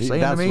what you're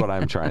saying to me? That's what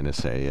I'm trying to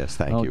say, yes.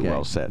 Thank you.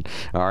 Well said.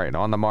 All right,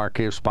 On the Mark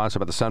is sponsored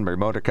by the Sunbury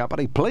Motor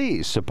Company.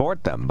 Please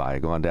support them by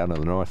going down to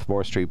the North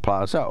 4th Street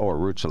Plaza or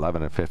routes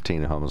 11 and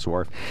 15 in Holmes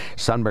Wharf.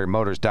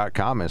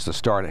 SunburyMotors.com is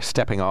the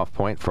stepping off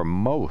point for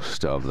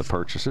most of the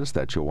purchases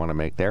that you'll want to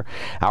make there.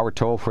 Our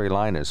toll-free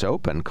line is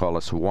open. Call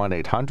us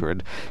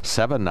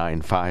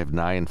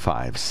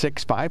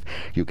 1-800-795-9565.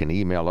 You can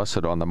email us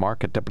at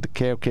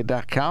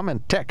onthemark@wkok.com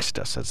and text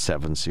us at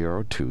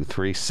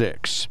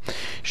 70236.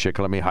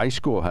 Shikellamy High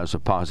School has a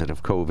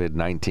positive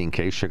COVID-19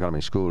 case.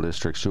 Shikellamy School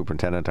District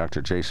Superintendent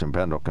Dr. Jason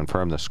Pendle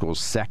confirmed the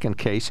school's second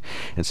case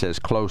and says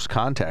close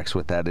contacts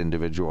with that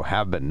individual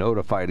have been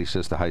notified. He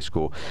says the high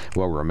school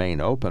will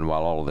remain open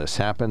while all of this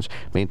happens.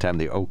 Meantime,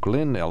 the Oak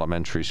Lynn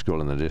Elementary School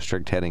in the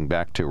district heading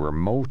back to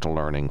remote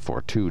learning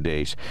for 2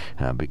 days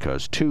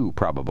because 2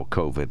 probable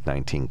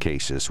COVID-19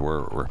 cases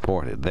were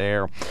reported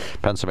there.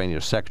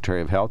 Pennsylvania's Secretary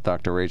of Health,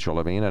 Dr. Rachel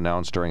Levine,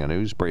 announced during a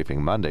news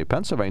briefing Monday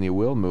Pennsylvania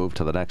will move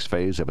to the next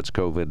phase of its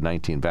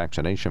COVID-19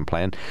 vaccination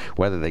plan,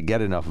 whether they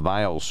get enough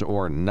vials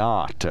or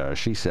not.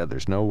 She said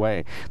there's no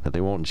way that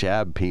they won't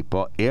jab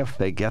people if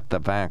they get the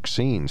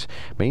vaccines.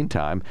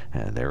 Meantime,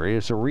 there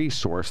is a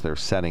resource they're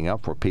setting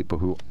up for people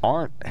who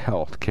aren't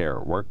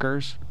healthcare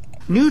workers.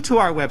 New to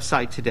our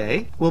website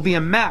today will be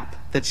a map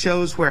that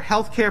shows where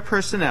healthcare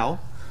personnel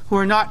who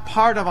are not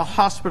part of a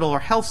hospital or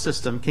health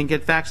system can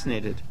get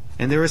vaccinated.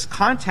 And there is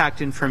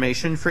contact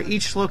information for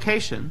each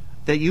location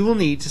that you will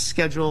need to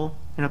schedule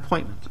an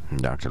appointment.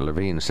 Dr.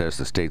 Levine says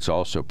the state's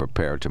also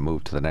prepared to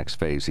move to the next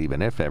phase,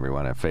 even if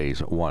everyone at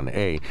Phase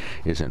 1A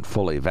isn't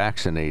fully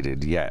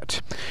vaccinated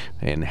yet.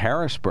 In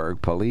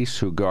Harrisburg, police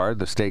who guard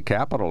the state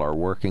capitol are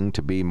working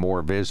to be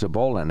more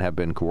visible and have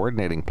been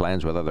coordinating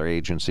plans with other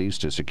agencies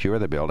to secure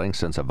the building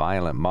since a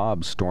violent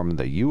mob stormed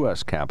the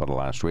U.S. Capitol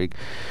last week.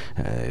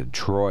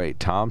 Troy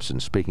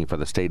Thompson, speaking for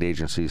the state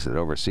agencies that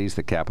oversees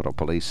the Capitol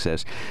Police,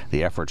 says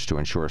the efforts to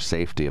ensure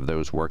safety of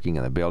those working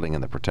in the building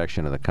and the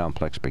protection of the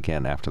complex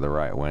began after the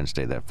riot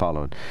Wednesday that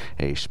followed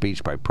a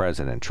speech by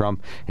President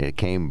Trump. It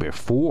came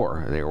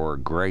before there were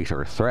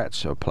greater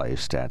threats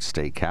placed at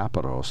state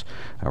capitals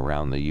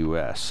around the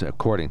U.S.,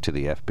 according to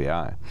the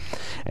FBI.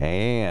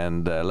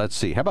 And let's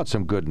see, how about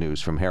some good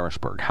news from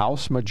Harrisburg?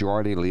 House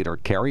Majority Leader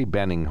Kerry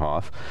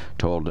Benninghoff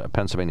told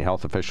Pennsylvania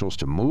health officials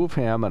to move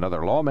him and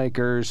other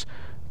lawmakers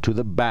to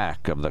the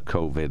back of the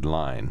COVID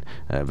line,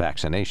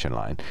 vaccination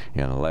line.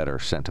 In a letter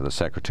sent to the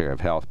Secretary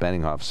of Health,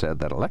 Benninghoff said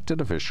that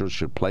elected officials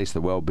should place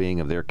the well-being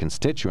of their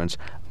constituents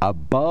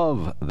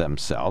above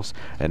themselves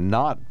and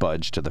not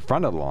budge to the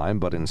front of the line,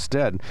 but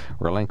instead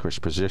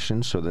relinquish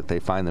positions so that they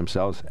find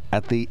themselves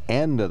at the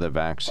end of the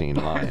vaccine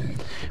line.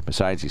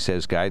 Besides, he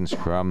says guidance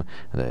from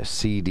the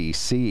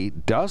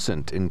CDC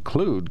doesn't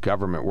include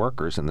government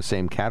workers in the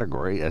same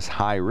category as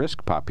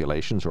high-risk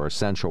populations or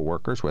essential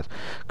workers with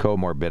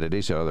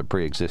comorbidities or other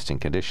pre-existing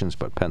conditions,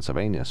 but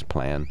Pennsylvania's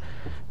plan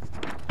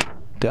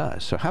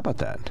does. So how about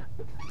that?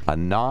 A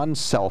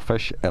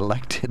non-selfish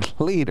elected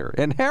leader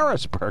in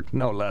Harrisburg,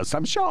 no less.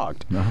 I'm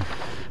shocked. No.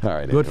 All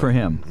right. Good for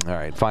him. All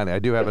right. Finally, I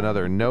do have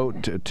another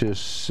note to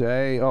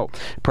say.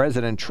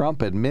 President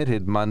Trump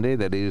admitted Monday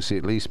that he is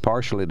at least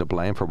partially to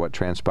blame for what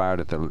transpired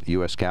at the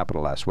U.S.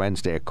 Capitol last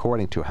Wednesday,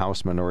 according to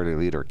House Minority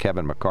Leader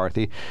Kevin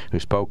McCarthy,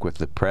 who spoke with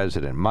the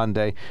president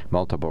Monday.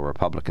 Multiple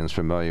Republicans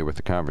familiar with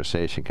the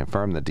conversation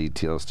confirmed the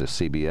details to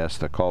CBS.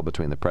 The call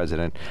between the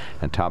president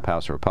and top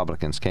House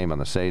Republicans came on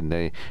the same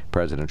day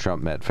President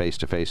Trump met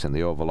face-to-face in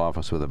the Oval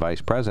Office with the vice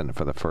president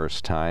for the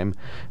first time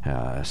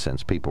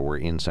since people were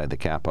inside the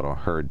Capitol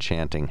heard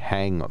chanting,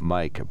 "Hang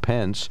Mike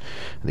Pence."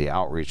 The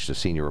outreach to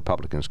senior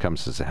Republicans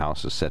comes as the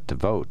House is set to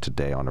vote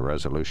today on a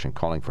resolution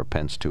calling for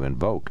Pence to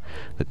invoke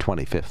the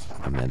 25th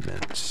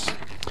Amendment.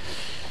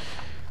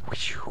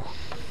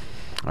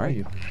 All right.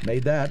 You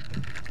made that.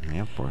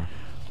 Yep.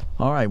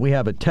 All right, we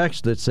have a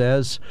text that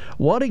says,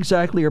 what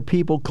exactly are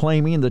people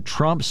claiming that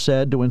Trump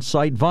said to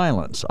incite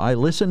violence? I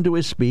listened to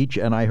his speech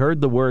and I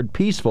heard the word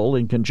peaceful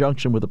in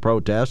conjunction with the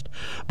protest,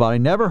 but I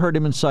never heard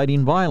him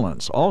inciting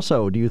violence.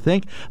 Also, do you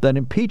think that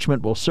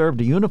impeachment will serve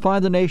to unify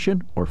the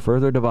nation or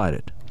further divide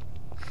it?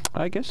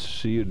 I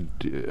guess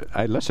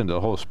I listened to the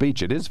whole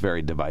speech. It is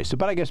very divisive,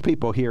 but I guess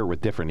people hear with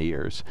different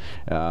ears.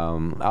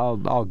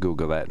 I'll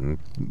Google that and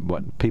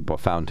what people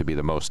found to be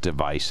the most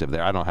divisive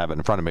there. I don't have it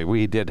in front of me.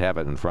 We did have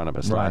it in front of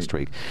us last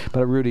week.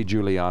 But Rudy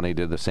Giuliani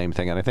did the same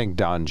thing, and I think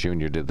Don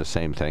Jr. did the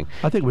same thing.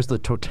 I think it was the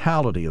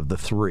totality of the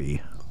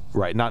three.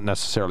 Right, not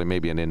necessarily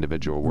maybe an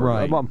individual word.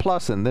 Right. Well,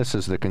 plus, and this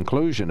is the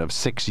conclusion of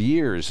 6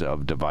 years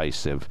of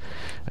divisive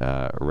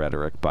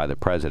rhetoric by the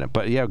president.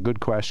 But, yeah, good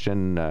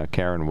question.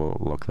 Karen will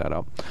look that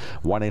up.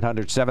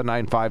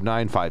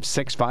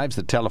 1-800-795-9565 is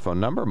the telephone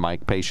number.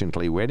 Mike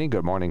patiently waiting.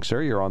 Good morning,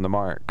 sir. You're on the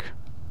mark.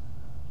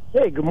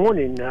 Hey, good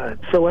morning.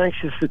 So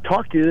anxious to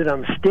talk to you that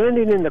I'm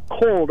standing in the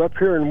cold up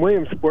here in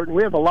Williamsport, and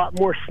we have a lot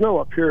more snow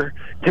up here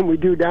than we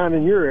do down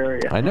in your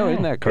area. I know,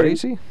 isn't that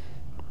crazy?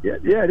 Yeah,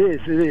 it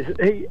is.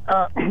 Hey,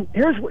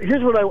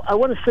 here's what I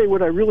want to say.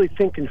 What I really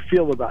think and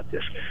feel about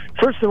this.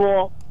 First of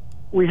all,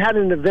 we had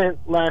an event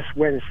last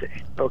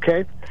Wednesday,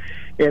 okay,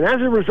 and as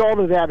a result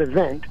of that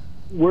event,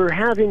 we're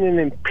having an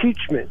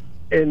impeachment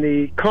in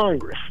the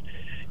Congress.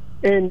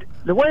 And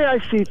the way I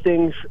see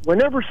things,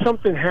 whenever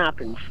something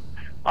happens,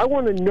 I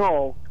want to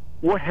know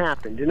what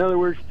happened. In other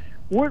words,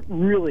 what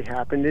really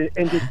happened,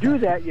 and to do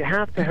that, you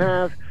have to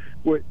have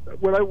when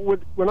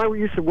I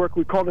used to work,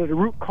 we called it a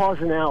root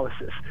cause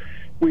analysis.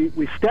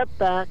 We stepped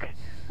back,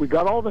 we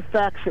got all the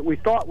facts that we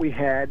thought we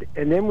had,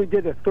 and then we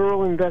did a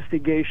thorough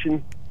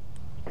investigation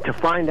to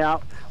find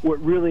out what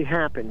really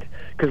happened.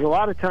 Because a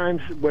lot of times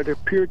what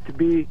appeared to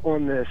be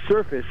on the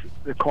surface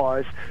the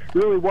cause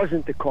really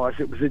wasn't the cause.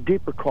 It was a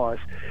deeper cause.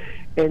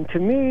 And to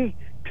me,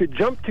 to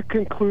jump to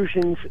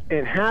conclusions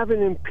and have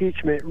an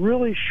impeachment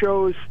really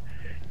shows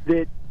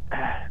that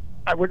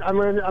I'm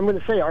going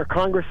to say our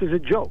Congress is a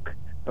joke.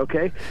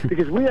 Okay?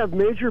 Because we have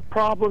major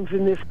problems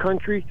in this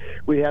country.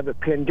 We have a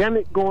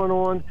pandemic going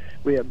on.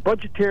 We have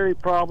budgetary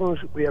problems.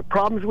 We have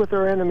problems with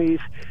our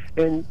enemies.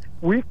 And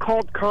we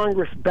called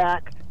Congress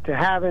back to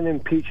have an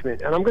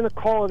impeachment. And I'm going to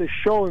call it a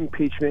show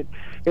impeachment.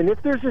 And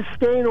if there's a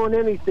stain on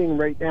anything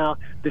right now,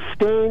 the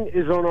stain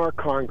is on our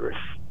Congress.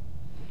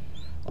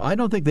 I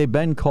don't think they've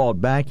been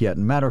called back yet.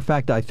 Matter of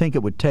fact, I think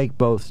it would take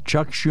both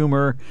Chuck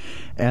Schumer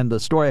and the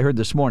story I heard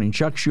this morning,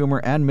 Chuck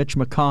Schumer and Mitch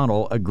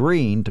McConnell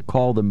agreeing to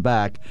call them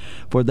back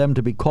for them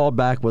to be called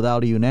back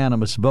without a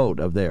unanimous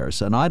vote of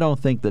theirs. And I don't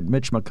think that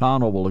Mitch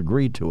McConnell will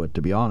agree to it,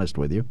 to be honest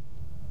with you.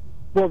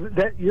 Well,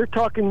 you're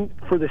talking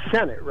for the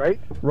Senate, right?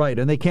 Right,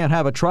 and they can't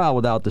have a trial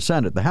without the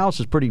Senate. The House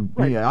is pretty.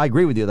 Right. I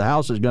agree with you. The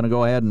House is going to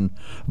go ahead and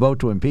vote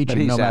to impeach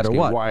him no matter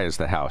what. Why is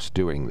the House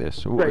doing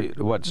this? Right.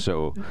 What's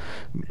so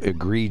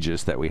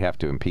egregious that we have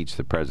to impeach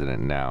the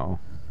president now?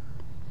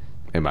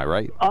 Am I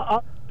right?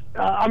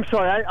 I'm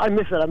sorry, I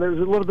missed that. There was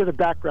a little bit of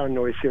background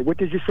noise here. What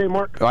did you say,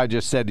 Mark? I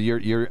just said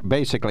you're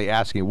basically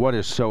asking what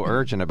is so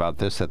urgent about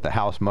this that the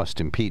House must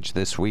impeach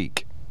this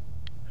week.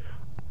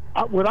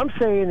 What I'm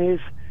saying is,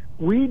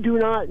 we do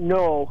not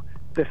know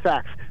the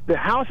facts. The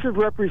House of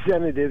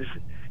Representatives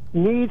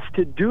needs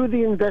to do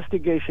the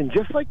investigation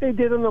just like they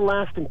did on the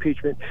last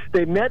impeachment.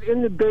 They met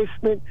in the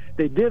basement.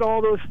 They did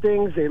all those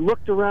things. They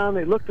looked around,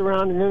 and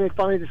then they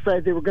finally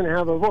decided they were going to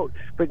have a vote.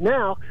 But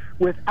now,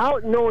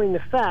 without knowing the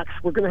facts,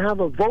 we're going to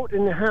have a vote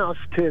in the House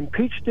to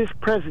impeach this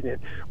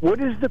president. What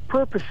is the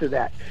purpose of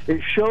that?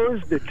 It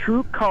shows the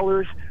true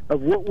colors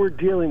of what we're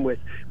dealing with.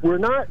 We're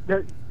not,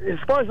 as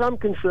far as I'm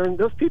concerned,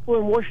 those people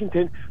in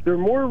Washington, they're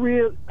more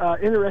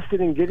interested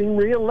in getting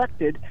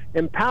reelected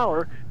in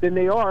power than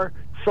they are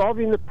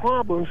solving the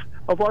problems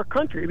of our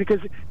country. Because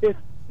if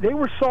they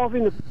were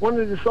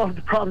wanted to solve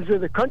the problems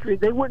of the country,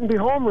 they wouldn't be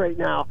home right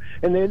now,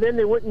 and then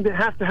they wouldn't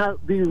have to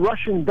be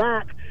rushing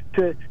back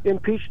to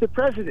impeach the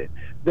president.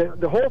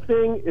 The whole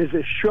thing is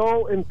a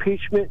show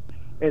impeachment,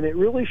 and it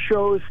really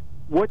shows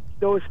what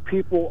those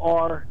people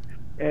are,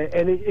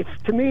 and it's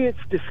to me it's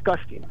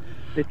disgusting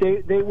that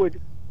they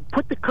would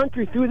put the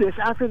country through this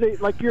after they,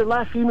 like your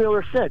last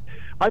emailer said,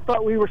 I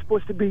thought we were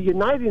supposed to be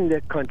uniting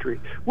the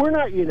country. We're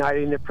not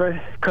uniting the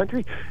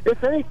country.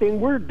 If anything,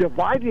 we're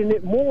dividing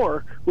it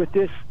more with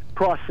this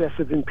process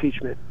of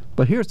impeachment.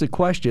 But here's the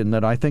question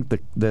that I think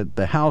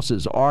the House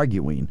is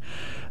arguing.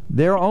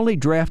 They're only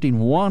drafting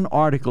one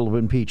article of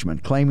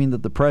impeachment, claiming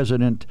that the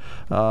president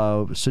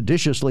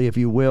seditiously, if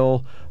you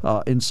will,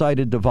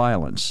 incited to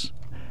violence.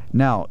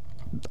 Now,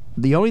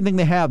 the only thing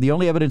they have, the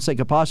only evidence they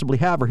could possibly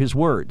have are his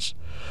words.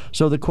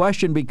 So the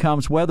question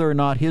becomes whether or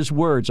not his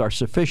words are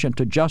sufficient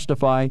to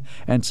justify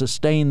and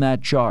sustain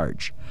that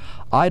charge.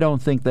 I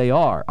don't think they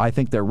are. I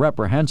think they're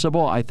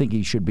reprehensible. I think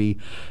he should be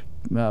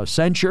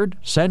censured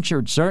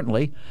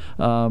certainly,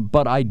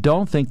 but I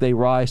don't think they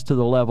rise to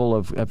the level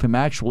of him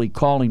actually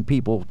calling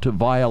people to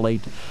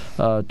violate,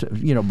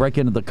 break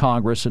into the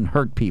Congress and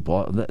hurt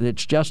people.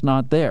 It's just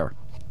not there.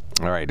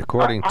 All right,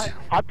 according to... I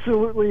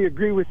absolutely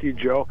agree with you,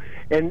 Joe.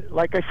 And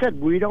like I said,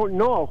 we don't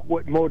know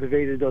what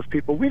motivated those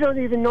people. We don't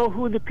even know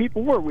who the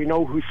people were. We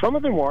know who some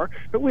of them are,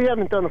 but we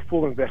haven't done a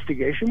full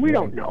investigation. We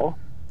don't know.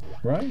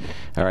 Right.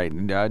 All right.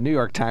 New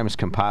York Times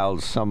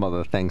compiled some of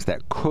the things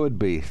that could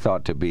be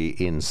thought to be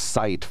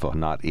insightful,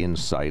 not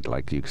insight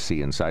like you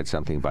see inside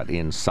something, but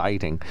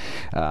inciting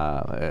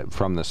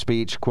from the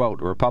speech.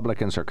 Quote,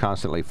 Republicans are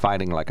constantly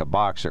fighting like a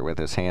boxer with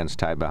his hands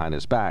tied behind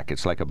his back.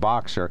 It's like a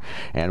boxer,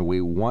 and we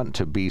want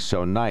to be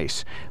so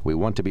nice. We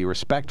want to be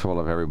respectful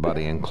of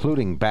everybody,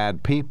 including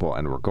bad people,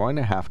 and we're going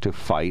to have to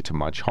fight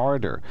much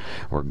harder.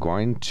 We're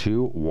going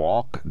to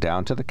walk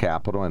down to the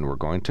Capitol, and we're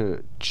going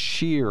to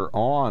cheer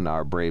on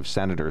our brave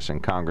senators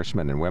and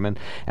congressmen and women,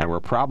 and we're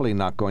probably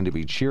not going to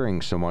be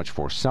cheering so much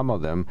for some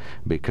of them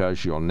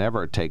because you'll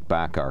never take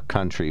back our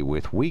country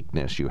with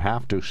weakness. You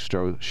have to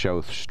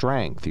show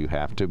strength. You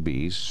have to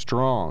be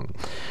strong.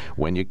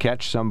 When you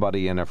catch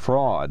somebody in a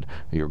fraud,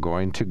 you're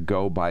going to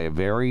go by a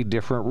very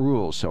different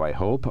rules. So I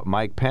hope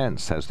Mike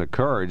Pence has the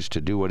courage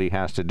to do what he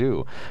has to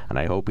do, and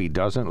I hope he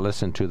doesn't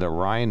listen to the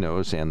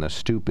rhinos and the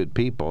stupid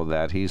people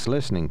that he's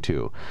listening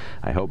to.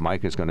 I hope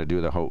Mike is going to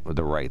do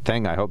the right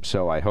thing. I hope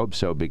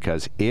so,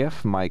 because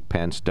if Mike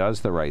Pence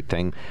does the right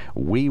thing,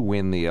 we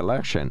win the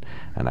election.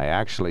 And I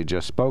actually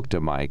just spoke to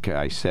Mike.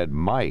 I said,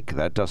 Mike,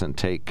 that doesn't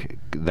take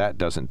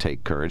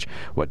courage.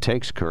 What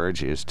takes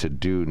courage is to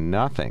do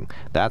nothing.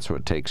 That's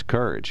what takes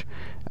courage.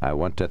 I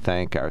want to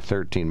thank our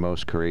 13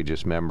 most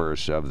courageous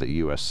members of the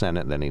U.S.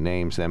 Senate. Then he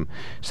names them.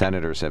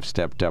 Senators have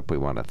stepped up. We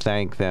want to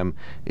thank them.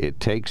 It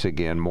takes,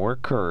 again, more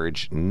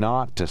courage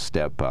not to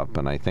step up,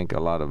 and I think a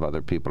lot of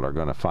other people are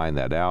going to find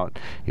that out.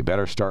 You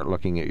better start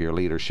looking at your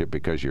leadership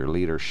because your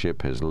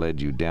leadership has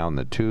led you down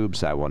the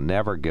tubes. I will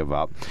never give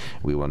up.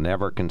 We will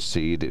never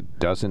concede. It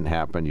doesn't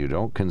happen. You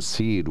don't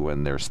concede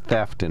when there's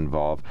theft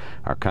involved.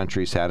 Our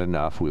country's had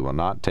enough. We will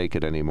not take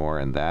it anymore,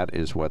 and that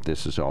is what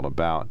this is all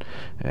about.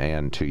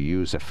 And to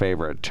use a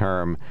favorite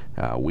term,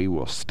 we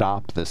will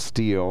stop the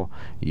steal.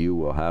 You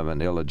will have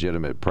an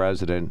illegitimate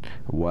president.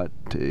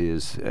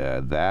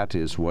 That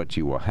is what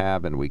you will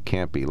have, and we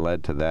can't be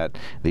led to that.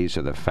 These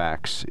are the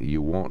facts.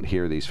 You won't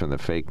hear these from the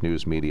fake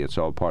news media. It's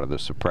all part of the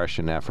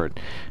suppression effort.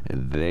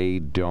 They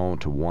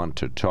don't want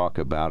to talk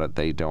about it.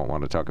 They don't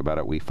want to talk about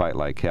it. We fight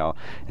like hell,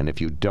 and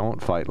if you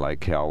don't fight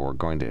like hell,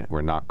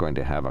 we're not going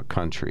to have a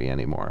country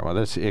anymore. Well,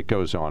 it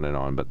goes on and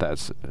on, but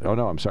that's... Oh,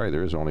 no, I'm sorry.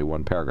 There is only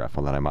one paragraph.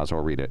 Well, then I might as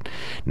well read it.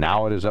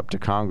 Now it is up to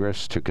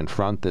Congress to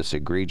confront this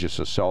egregious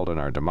assault on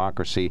our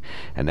democracy,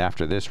 and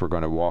after this, we're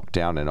going to walk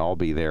down and all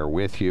be there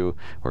with you.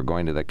 We're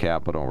going to the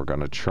Capitol, and we're going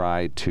to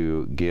try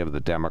to give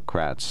the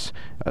Democrats,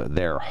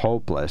 they're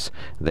hopeless.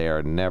 They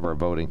are never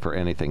voting for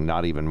anything,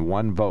 not even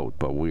one vote,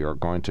 but we are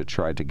going to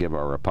try to give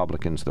our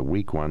Republicans, the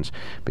weak ones,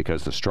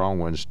 because the strong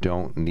ones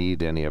don't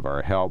need any of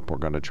our help. We're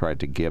going to try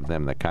to give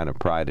them the kind of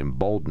pride and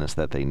boldness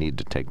that they need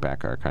to take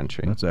back our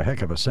country. That's a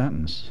heck of a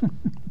sentence.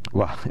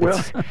 Well,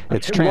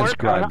 it's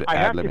transcribed Mark, I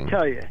have ad-libbing. to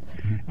tell you,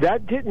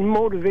 that didn't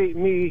motivate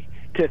me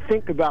to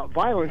think about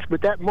violence,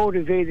 but that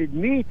motivated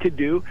me to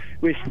do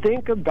was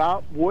think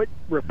about what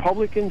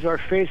Republicans are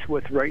faced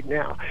with right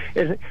now.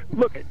 And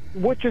look at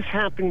what just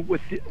happened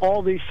with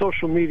all these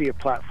social media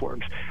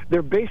platforms.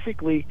 They're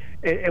basically,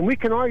 and we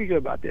can argue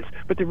about this,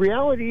 but the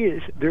reality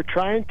is they're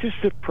trying to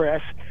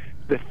suppress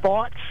the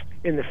thoughts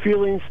and the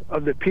feelings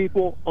of the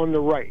people on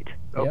the right.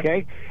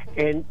 Okay,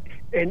 yep.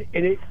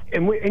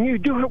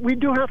 We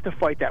do have to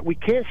fight that. We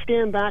can't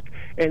stand back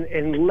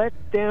and let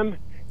them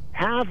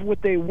have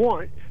what they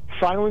want,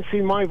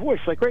 silencing my voice.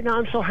 Like right now,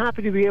 I'm so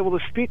happy to be able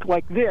to speak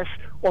like this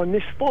on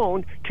this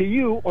phone to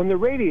you on the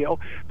radio,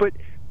 but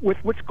with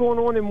what's going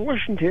on in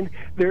Washington,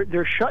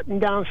 they're shutting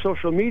down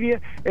social media,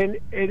 and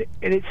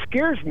it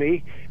scares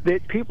me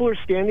that people are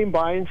standing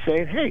by and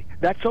saying, "Hey,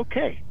 that's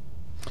okay."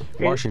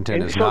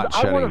 Washington is not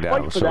shutting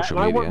down social media.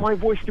 I want my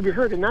voice to be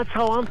heard, and that's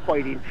how I'm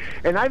fighting.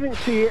 And I didn't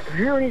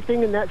hear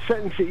anything in that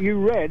sentence that you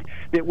read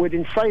that would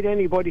incite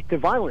anybody to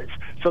violence.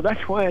 So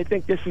that's why I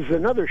think this is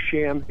another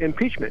sham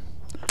impeachment.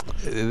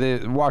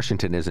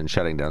 Washington isn't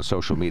shutting down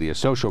social media.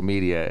 Social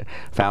media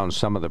found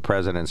some of the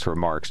president's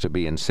remarks to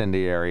be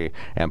incendiary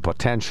and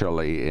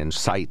potentially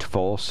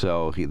insightful,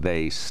 so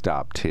they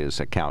stopped his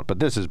account. But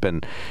this has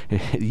been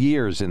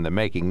years in the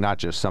making, not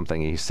just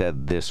something he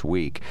said this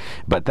week.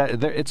 But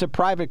it's a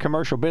private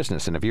commercial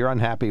business, and if you're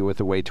unhappy with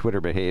the way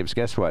Twitter behaves,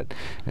 guess what,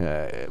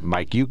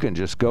 Mike? You can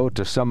just go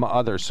to some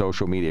other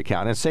social media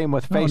account. And same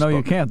with Facebook. No,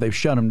 you can't. They've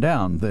shut them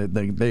down.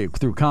 They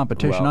through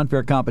competition,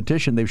 unfair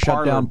competition, they've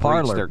shut down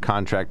Parler. Their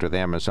contract with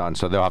Amazon,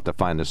 so they'll have to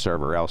find a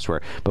server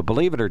elsewhere. But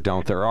believe it or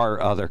don't, there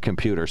are other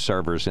computer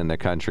servers in the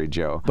country,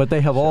 Joe. But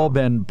they have all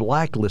been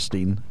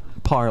blacklisting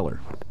Parler.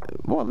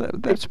 Well,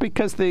 that's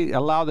because they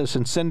allow this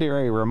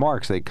incendiary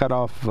remarks. They cut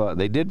off.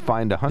 They did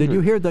find 100. Did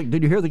you hear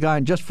the guy?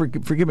 And just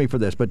forgive me for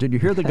this, but did you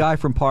hear the guy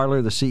from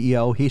Parler, the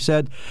CEO? He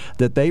said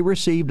that they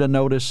received a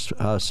notice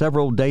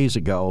several days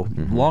ago,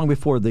 long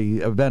before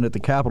the event at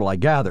the Capitol, I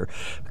gather,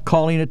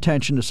 calling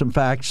attention to some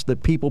facts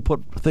that people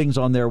put things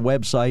on their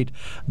website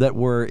that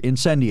were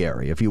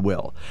incendiary, if you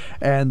will,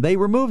 and they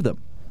removed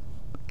them.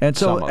 And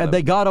so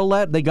they got a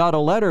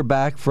letter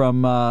back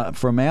from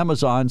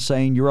Amazon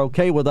saying you're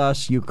okay with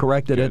us, you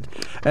corrected it,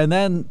 and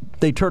then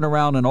they turn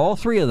around and all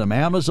three of them,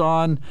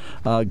 Amazon,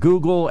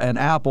 Google, and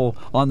Apple,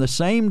 on the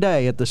same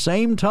day at the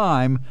same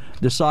time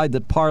decide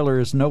that Parler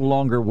is no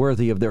longer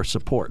worthy of their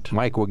support.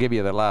 Mike, we'll give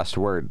you the last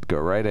word. Go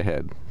right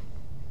ahead.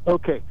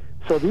 Okay,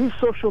 so these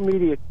social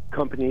media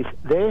companies,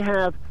 they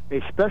have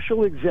a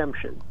special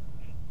exemption.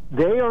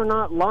 They are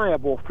not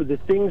liable for the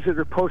things that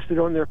are posted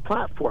on their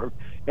platform,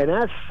 and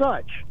as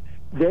such,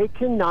 they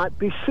cannot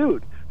be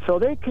sued. So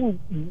they can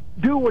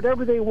do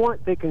whatever they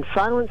want. They can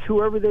silence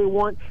whoever they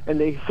want, and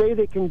they say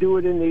they can do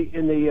it in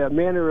the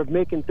manner of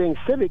making things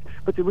civic.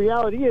 But the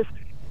reality is,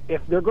 if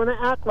they're going to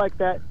act like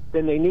that,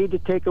 then they need to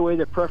take away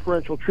the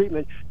preferential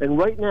treatment. And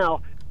right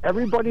now,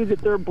 everybody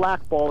that they're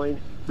blackballing,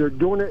 they're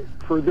doing it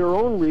for their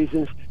own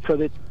reasons, so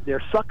that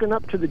they're sucking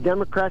up to the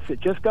Democrats that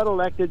just got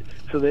elected,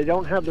 so they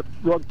don't have the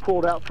rug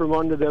pulled out from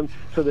under them,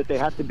 so that they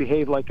have to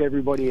behave like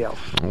everybody else.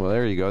 Well,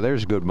 there you go.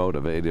 There's a good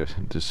motivator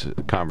to this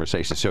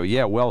conversation. So,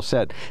 yeah, well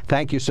said.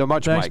 Thank you so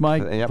much, Mike. Thanks,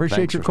 Mike. Yep,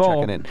 appreciate your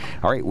call. In.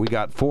 All right, we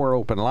got 4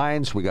 open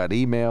lines. We got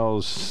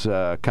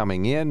emails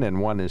coming in,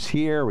 and 1 is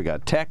here. We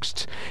got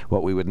texts.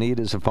 What we would need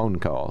is a phone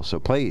call. So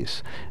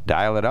please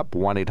dial it up,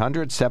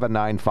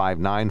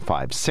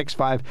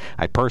 1-800-795-9565.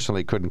 I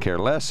personally couldn't care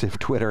less if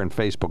Twitter and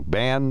Facebook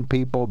ban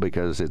people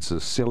because it's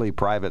a silly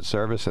private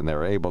service and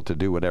they're able to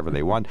do whatever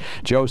they want.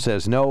 Joe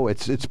says, no,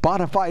 it's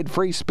bona fide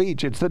free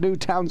speech. It's the new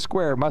town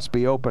square. It must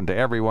be open to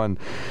everyone.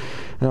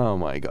 Oh,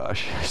 my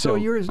gosh. So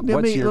let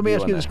me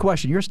ask you this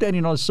question. You're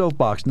standing on a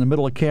soapbox in the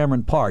middle of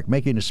Cameron Park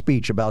making a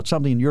speech about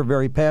something you're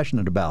very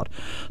passionate about.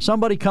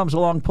 Somebody comes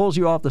along, pulls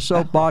you off the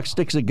soapbox,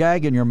 sticks a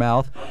gag in your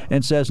mouth,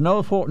 and says,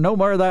 no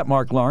more of that,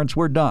 Mark Lawrence.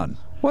 We're done.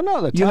 Well,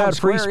 no, the town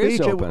square is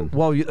open.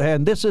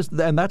 And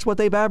that's what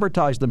they've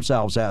advertised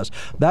themselves as.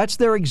 That's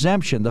their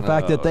exemption, the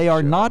fact that they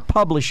are not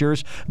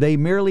publishers. They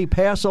merely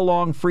pass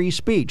along free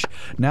speech.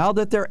 Now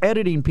that they're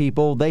editing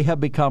people, they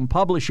have become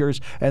publishers,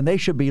 and they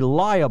should be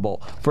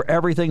liable for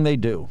everything they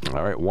do.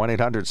 All right,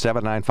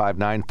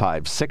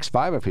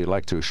 1-800-795-9565. If you'd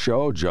like to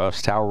show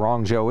just how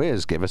wrong Joe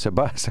is, give us a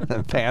buzz.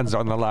 Fans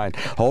on the line.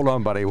 Hold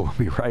on, buddy. We'll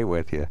be right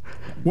with you.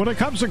 When it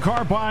comes to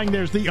car buying,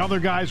 there's the other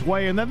guy's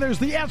way, and then there's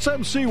the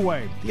SMC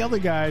way. The other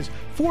guys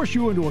force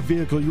you into a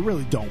vehicle you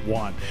really don't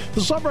want. The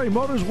Sunbury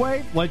Motors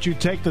way lets you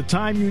take the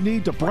time you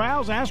need to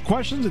browse, ask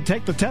questions, and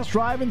take the test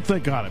drive and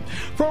think on it.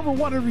 For over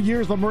 100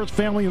 years, the Mertz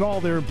family and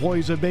all their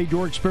employees have made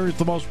your experience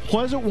the most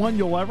pleasant one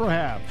you'll ever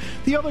have.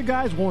 The other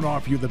guys won't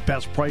offer you the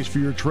best price for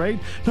your trade,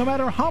 no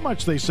matter how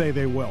much they say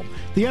they will.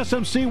 The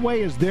SMC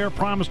way is their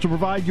promise to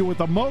provide you with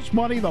the most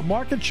money the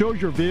market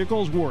shows your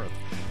vehicle is worth.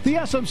 The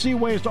SMC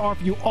way is to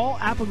offer you all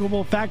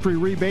applicable factory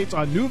rebates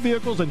on new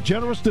vehicles and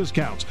generous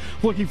discounts.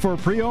 Looking for a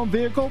pre-owned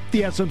vehicle?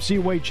 The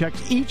SMC way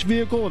checks each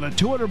vehicle in a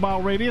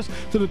 200-mile radius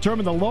to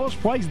determine the lowest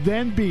price,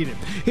 then beat it.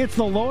 It's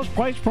the lowest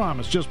price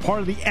promise, just part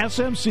of the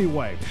SMC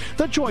way.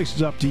 The choice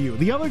is up to you,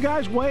 the other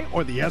guy's way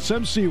or the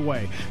SMC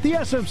way. The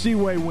SMC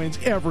way wins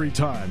every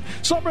time.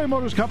 Sunbury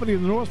Motors Company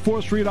in the North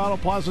 4th Street Auto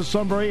Plaza,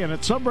 Sunbury, and at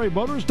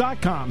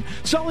sunburymotors.com.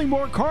 Selling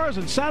more cars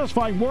and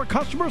satisfying more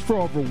customers for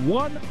over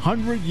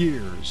 100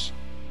 years.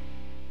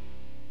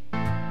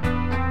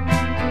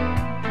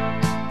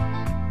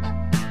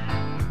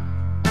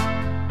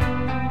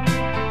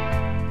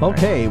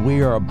 Okay,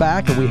 we are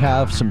back and we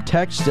have some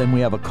texts and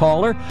we have a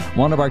caller.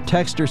 One of our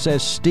texters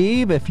says,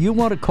 Steve, if you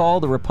want to call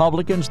the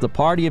Republicans the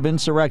party of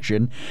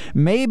insurrection,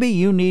 maybe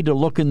you need to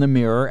look in the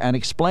mirror and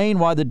explain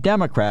why the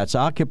Democrats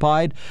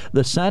occupied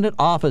the Senate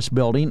office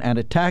building and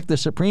attacked the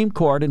Supreme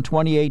Court in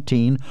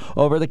 2018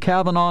 over the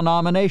Kavanaugh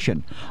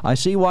nomination. I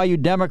see why you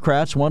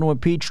Democrats want to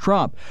impeach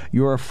Trump.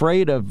 You're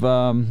afraid of,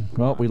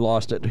 we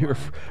lost it. You're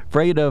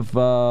afraid of,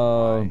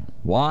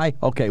 why?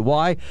 Okay,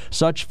 why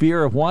such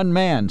fear of one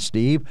man,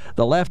 Steve?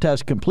 The left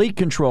has complete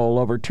control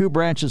over two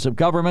branches of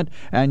government,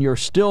 and you're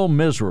still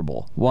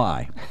miserable.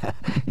 Why?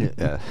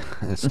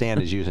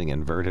 Stan is using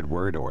inverted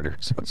word order,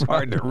 so it's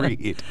hard to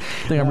read.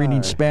 I think I'm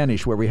reading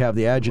Spanish, where we have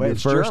the adjective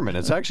it's first. German.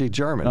 It's actually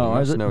German. Oh, you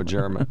must know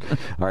German.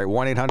 All right,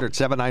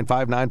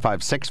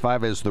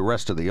 1-800-795-9565 is the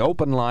rest of the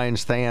open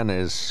lines. Stan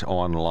is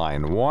on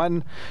line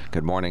 1.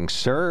 Good morning,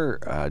 sir.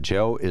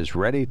 Joe is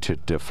ready to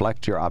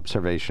deflect your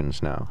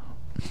observations now.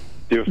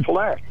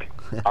 Deflect?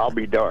 I'll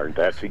be darned.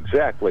 That's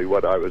exactly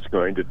what I was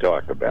going to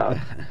talk about.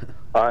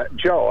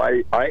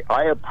 Joe,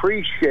 I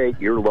appreciate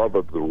your love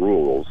of the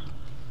rules.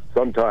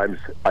 Sometimes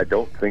I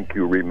don't think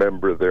you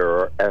remember there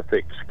are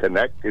ethics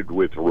connected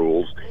with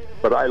rules,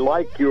 but I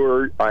like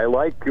your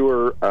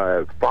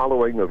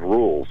following of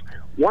rules.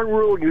 One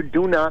rule you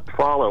do not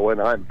follow,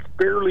 and I'm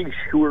fairly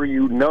sure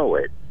you know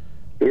it,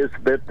 is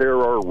that there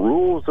are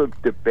rules of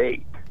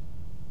debate.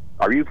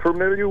 Are you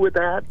familiar with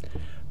that?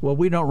 Well,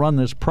 we don't run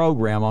this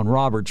program on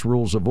Robert's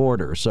Rules of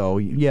Order, so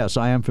yes,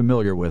 I am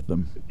familiar with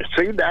them.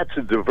 See, that's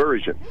a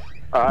diversion.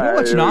 No,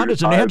 it's not.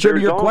 It's an answer to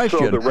your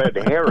question. There's also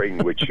the red herring,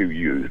 which you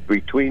use.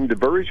 Between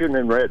diversion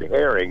and red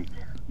herring,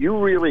 you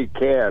really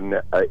can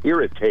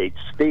irritate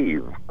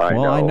Steve.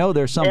 I know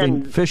there's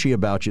something fishy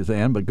about you,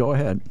 Than, but go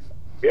ahead.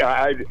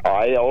 Yeah,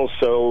 I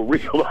also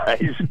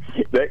realize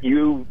that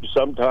you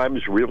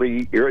sometimes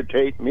really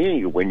irritate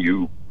me when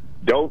you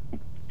don't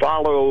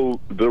follow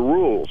the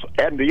rules.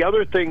 And the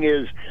other thing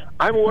is,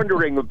 I'm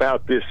wondering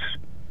about this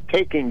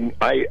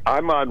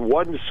I'm on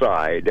one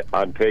side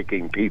on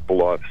taking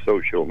people off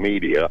social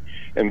media,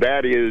 and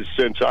that is,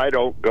 since I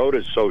don't go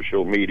to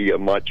social media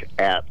much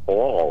at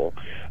all,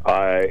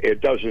 it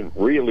doesn't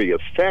really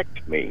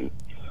affect me.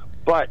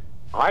 But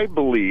I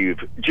believe,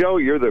 Joe,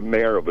 you're the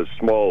mayor of a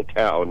small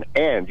town,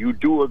 and you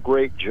do a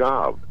great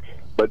job.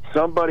 But if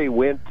somebody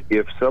went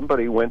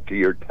to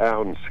your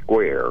town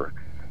square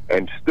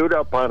and stood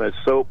up on a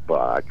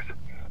soapbox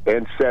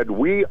and said,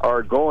 we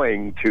are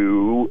going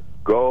to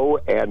go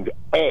and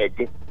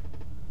egg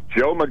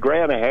Joe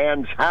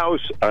McGranahan's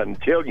house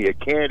until you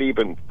can't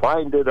even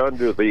find it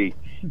under the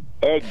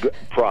egg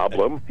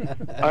problem,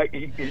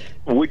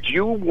 would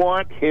you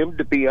want him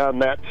to be on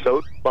that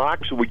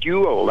soapbox? Would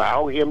you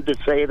allow him to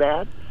say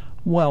that?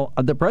 Well,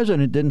 the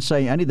president didn't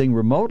say anything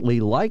remotely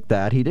like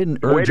that. He didn't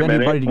urge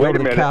anybody to go to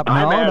the Capitol.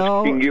 I'm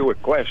asking you a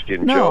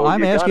question, no, Joe.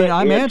 I'm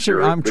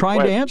trying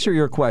to answer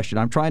your question.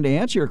 I'm trying to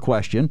answer your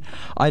question.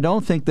 I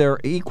don't think they're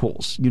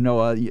equals.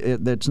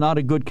 That's not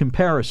a good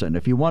comparison.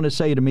 If you want to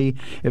say to me,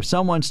 if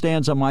someone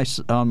stands on my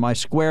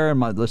square in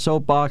the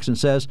soapbox and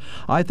says,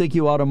 I think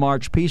you ought to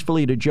march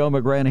peacefully to Joe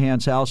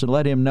McGranahan's house and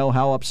let him know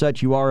how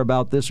upset you are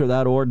about this or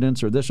that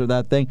ordinance or this or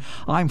that thing,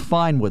 I'm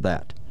fine with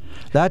that.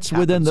 That's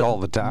within all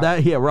the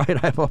time. Yeah,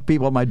 right. I have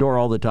people at my door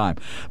all the time.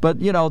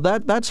 But,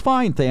 that's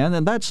fine, Than,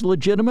 and that's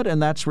legitimate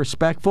and that's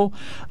respectful.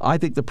 I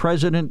think the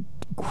president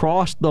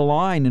crossed the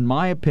line, in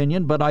my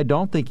opinion, but I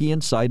don't think he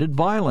incited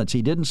violence.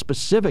 He didn't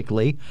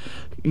specifically,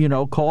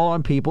 call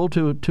on people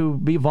to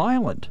be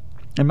violent.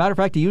 As a matter of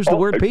fact, he used the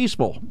word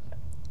peaceful.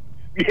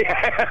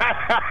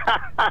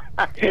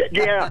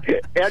 Yeah,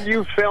 and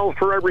you fell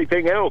for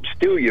everything else,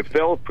 too. You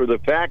fell for the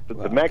fact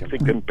that the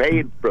Mexican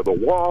paid for the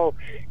wall.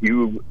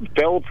 You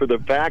fell for the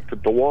fact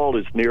that the wall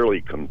is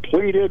nearly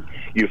completed.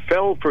 You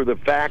fell for the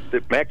fact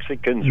that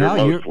Mexicans are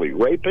mostly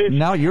rapists.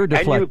 Now you're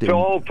deflecting. And you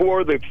fell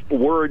for the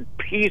word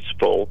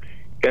peaceful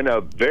in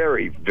a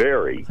very,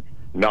 very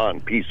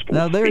non-peaceful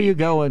Now, there speech. you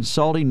go,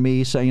 insulting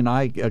me, saying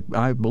I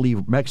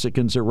believe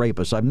Mexicans are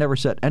rapists. I've never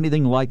said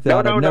anything like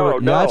that. No.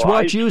 That's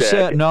what you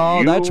said.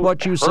 No, that's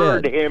what you said. You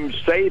heard him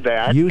say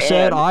that. You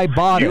said I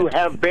bought it. You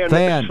have been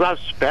a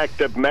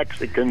suspect of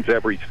Mexicans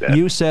ever since.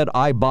 You said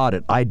I bought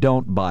it. I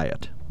don't buy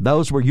it.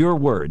 Those were your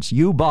words.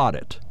 You bought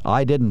it.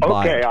 I didn't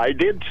buy it. Okay, I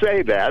did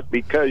say that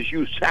because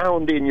you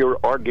sound in your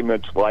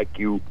arguments like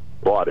you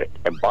bought it.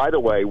 And by the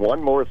way,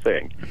 one more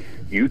thing.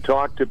 You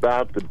talked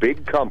about the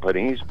big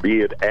companies,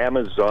 be it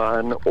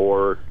Amazon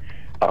or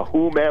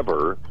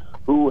whomever,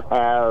 who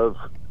have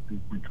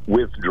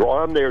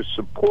withdrawn their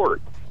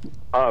support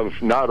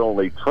of not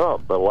only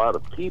Trump, but a lot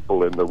of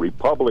people in the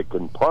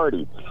Republican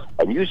Party.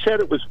 And you said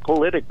it was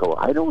political.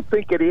 I don't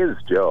think it is,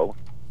 Joe.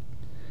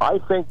 I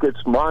think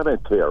it's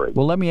monetary.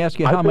 Well, let me ask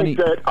you how many...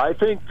 I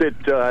think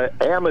that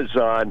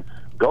Amazon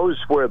goes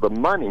where the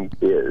money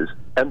is,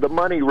 and the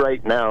money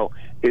right now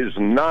is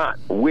not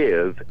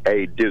with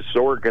a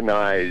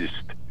disorganized,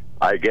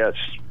 I guess,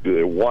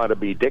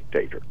 wannabe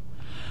dictator.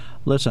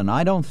 Listen,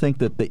 I don't think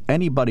that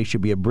anybody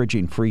should be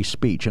abridging free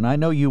speech, and I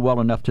know you well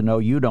enough to know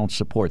you don't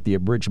support the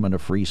abridgment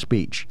of free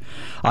speech.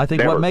 I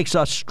think what makes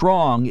us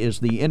strong is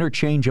the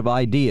interchange of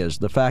ideas,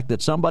 the fact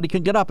that somebody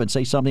can get up and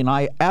say something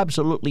I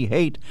absolutely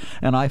hate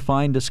and I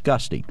find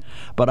disgusting,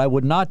 but I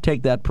would not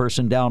take that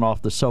person down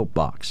off the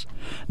soapbox.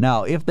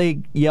 Now, if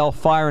they yell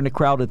fire in a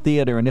crowded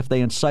theater and if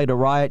they incite a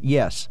riot,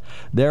 yes,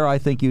 there I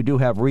think you do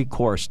have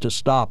recourse to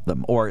stop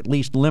them, or at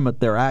least limit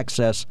their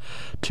access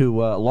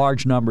to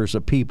large numbers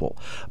of people.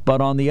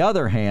 But on the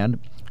other hand,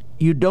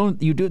 you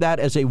do that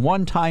as a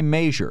one-time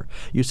measure.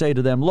 You say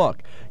to them,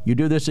 look, you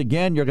do this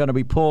again, you're going to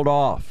be pulled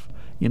off.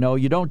 You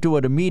don't do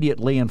it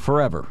immediately and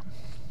forever.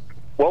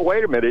 Well,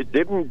 wait a minute.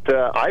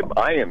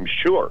 I am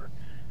sure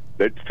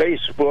that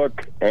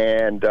Facebook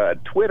and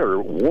Twitter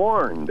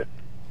warned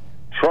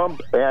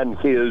Trump and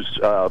his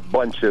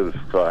bunch of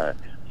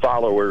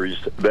followers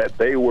that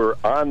they were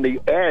on the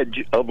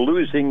edge of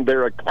losing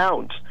their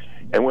accounts.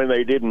 And when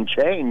they didn't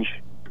change,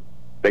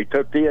 they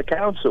took the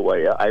accounts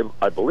away.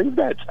 I believe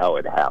that's how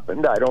it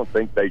happened. I don't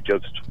think they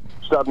just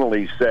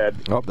suddenly said,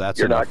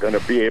 you're not going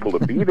to be able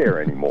to be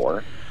there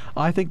anymore.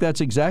 I think that's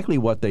exactly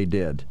what they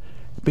did.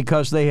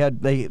 Because they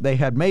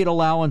had made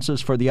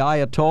allowances for the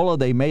Ayatollah,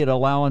 they made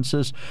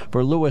allowances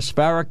for Louis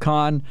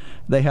Farrakhan.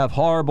 They have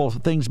horrible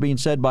things being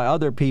said by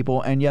other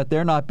people, and yet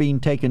they're not being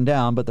taken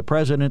down, but the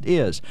president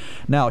is.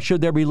 Now,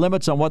 should there be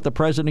limits on what the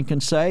president can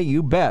say?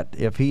 You bet.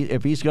 If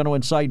he's going to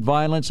incite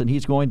violence and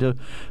he's going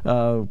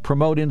to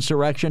promote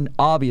insurrection,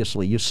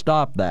 obviously you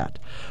stop that.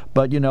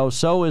 But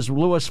so is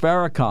Louis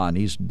Farrakhan.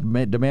 He's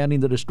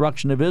demanding the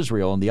destruction of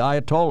Israel, and the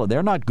Ayatollah.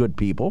 They're not good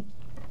people.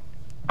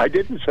 I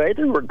didn't say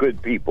they were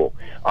good people.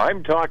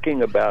 I'm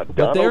talking about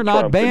Donald Trump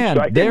not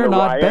banned. They're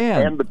not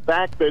banned. And the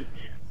fact that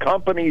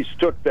companies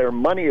took their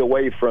money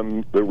away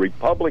from the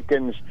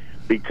Republicans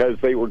because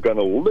they were going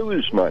to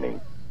lose money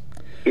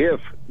if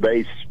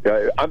they.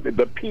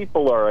 The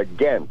people are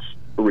against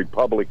the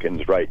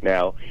Republicans right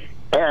now,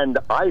 and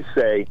I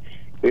say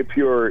if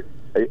you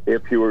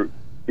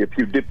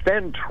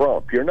defend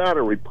Trump, you're not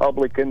a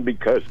Republican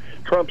because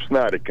Trump's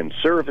not a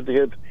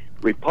conservative.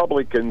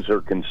 Republicans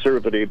are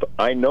conservative.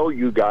 I know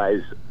you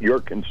guys,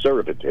 you're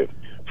conservative.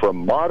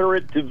 From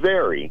moderate to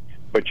very,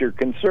 but you're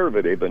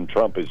conservative, and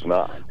Trump is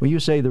not. Well, you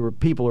say the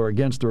people are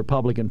against the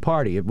Republican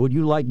Party. Would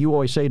you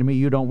always say to me,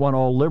 you don't want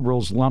all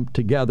liberals lumped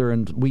together,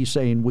 and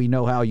we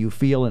know how you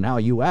feel and how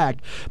you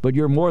act, but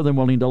you're more than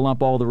willing to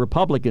lump all the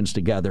Republicans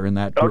together in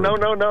that group.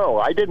 Oh, no.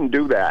 I didn't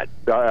do that.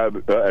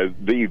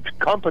 The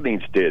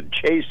companies did.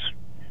 Chase,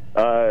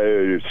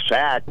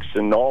 Sachs,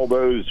 and all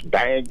those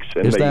banks.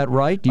 And is that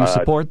right? Do you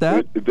support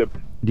that?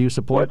 Do you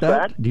support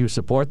that? Do you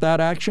support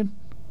that action?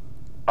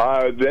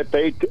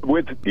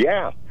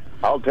 Yeah.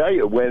 I'll tell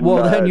you, when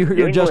then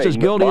you're just as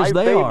guilty as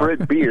they are.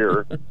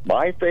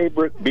 My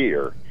favorite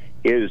beer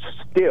is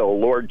still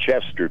Lord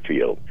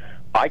Chesterfield.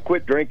 I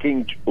quit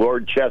drinking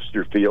Lord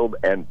Chesterfield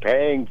and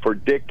paying for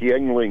Dick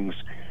Yuengling's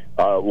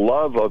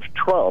love of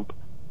Trump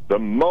the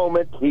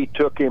moment he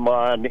took him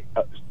on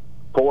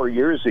 4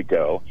 years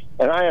ago.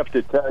 And I have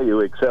to tell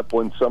you, except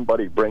when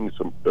somebody brings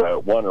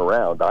one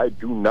around, I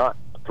do not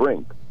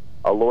drink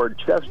a Lord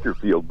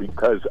Chesterfield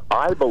because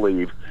I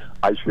believe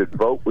I should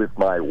vote with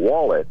my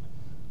wallet,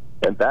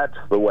 and that's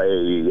the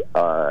way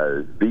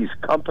these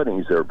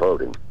companies are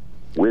voting,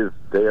 with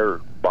their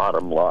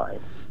bottom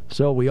line.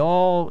 So we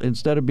all,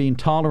 instead of being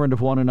tolerant of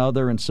one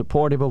another and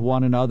supportive of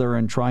one another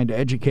and trying to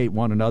educate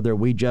one another,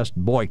 we just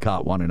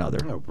boycott one another.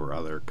 Oh,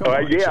 brother.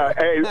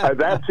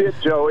 That's it,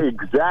 Joe,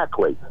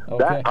 exactly.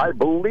 Okay. I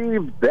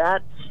believe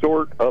that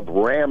sort of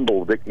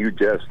ramble that you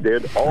just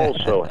did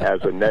also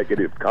has a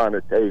negative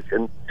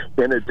connotation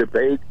in a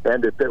debate,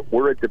 and if it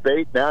were a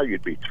debate now,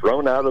 you'd be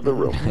thrown out of the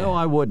room. No,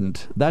 I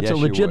wouldn't. That's a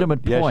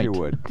legitimate point. Yes, you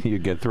would.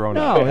 You'd get thrown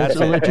out. That's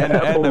a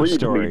legitimate end of Believe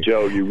story. me,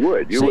 Joe, you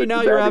would. See,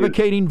 now you're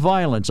advocating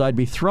violence. I'd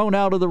be thrown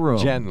out of the room.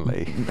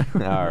 Gently.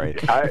 All right.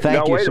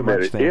 Thank you so so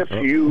much.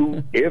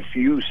 If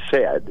you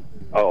said,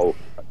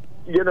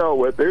 you know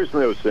what, there's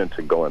no sense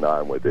in going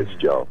on with this,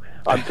 Joe.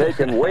 I'm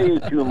taking way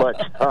too much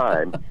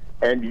time,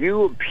 and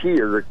you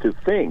appear to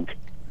think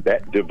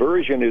that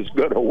diversion is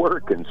going to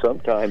work, and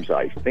sometimes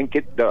I think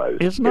it does.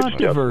 It's not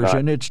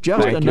diversion. It's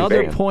just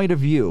another point of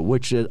view,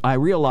 which I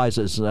realize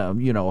is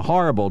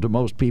horrible to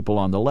most people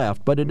on the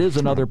left, but it is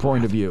another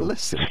point of view.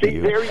 Listen, see,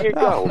 there you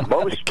go.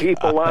 Most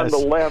people on the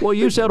left. Well,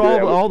 you said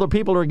all the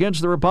people are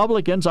against the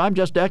Republicans. I'm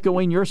just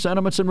echoing your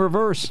sentiments in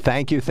reverse.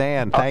 Thank you,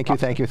 Than. Thank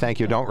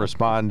you. Don't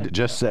respond.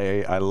 Just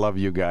say, I love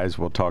you guys.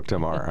 We'll talk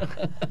tomorrow.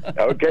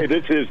 Okay,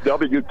 this is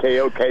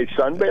WKOK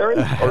Sunbury?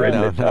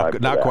 Or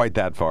not quite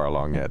that far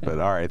along yet, but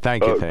all right. right.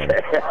 Thank you, Than.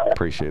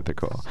 Appreciate the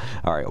call.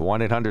 All right.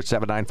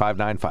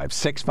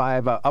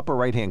 1-800-795-9565. Upper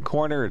right-hand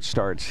corner. It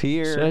starts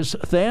here. Says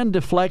Than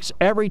deflects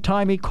every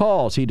time he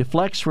calls. He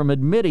deflects from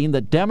admitting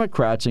that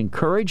Democrats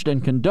encouraged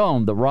and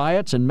condoned the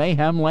riots and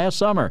mayhem last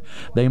summer.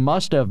 They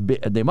must have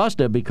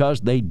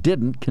because they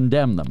didn't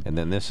condemn them. And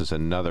then this is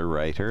another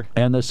writer.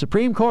 And the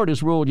Supreme Court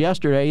has ruled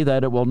yesterday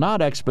that it will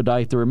not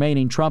expedite the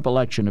remaining Trump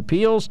election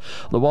appeals.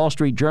 The Wall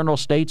Street Journal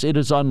states it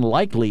is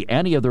unlikely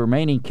any of the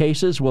remaining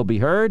cases will be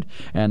heard,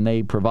 and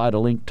they provide a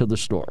link to the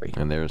story.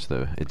 And there's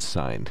it's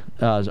signed.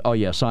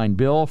 Signed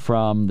Bill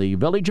from the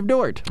Village of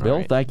Newark. Bill,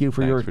 right. thank you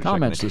for your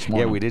comments this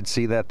morning. Yeah, we did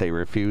see that. They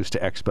refused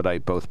to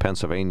expedite both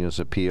Pennsylvania's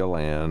appeal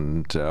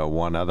and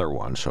one other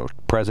one. So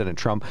President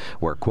Trump,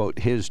 where, quote,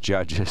 his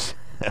judges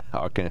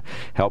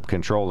help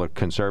control the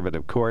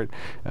conservative court,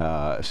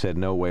 said,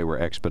 no way we're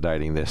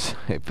expediting this.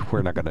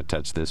 We're not going to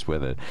touch this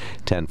with a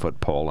 10-foot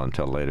pole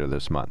until later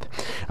this month.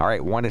 All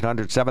right,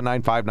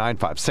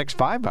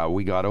 1-800-795-9565.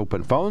 We got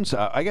open phones.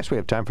 I guess we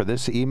have time for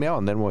this email,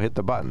 and then we'll hit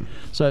the button.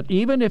 So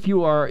even if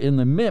you are in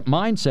the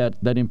mindset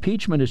that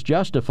impeachment is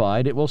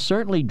justified, it will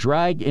certainly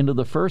drag into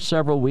the first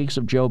several weeks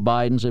of Joe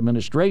Biden's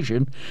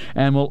administration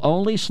and will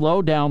only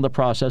slow down the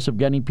process of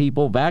getting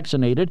people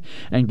vaccinated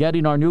and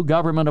getting our new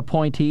government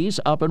appointees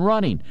up and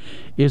running.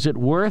 Is it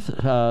worth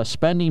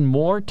spending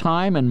more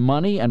time and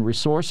money and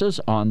resources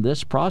on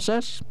this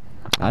process?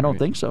 I don't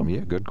think so.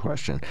 Yeah, good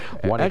question.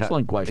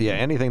 Excellent question. Yeah,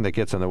 anything that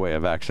gets in the way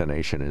of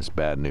vaccination is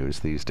bad news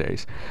these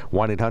days.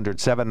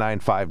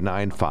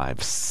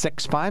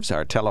 1-800-795-9565 is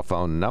our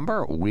telephone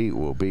number. We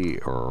will be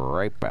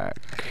right back.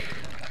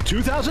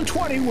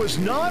 2020 was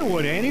not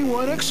what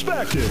anyone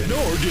expected,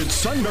 nor did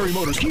Sunbury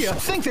Motors Kia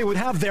think they would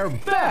have their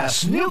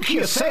best new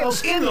Kia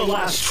sales in the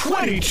last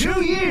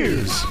 22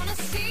 years.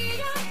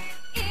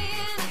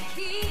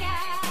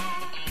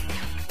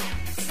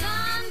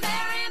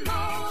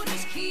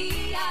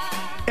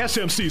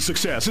 SMC's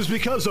success is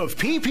because of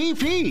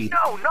PPP.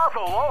 No, not the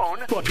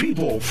loan. But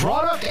people,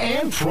 product,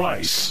 and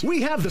price.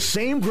 We have the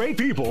same great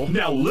people.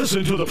 Now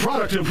listen to the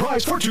product and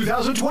price for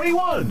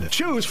 2021.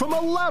 Choose from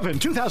 11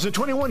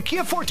 2021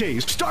 Kia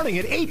Fortes starting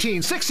at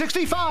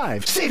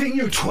 $18,665, saving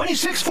you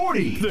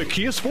 $2,640. The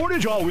Kia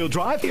Sportage all-wheel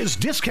drive is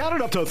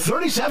discounted up to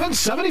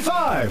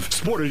 $37,755.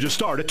 Sportages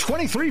start at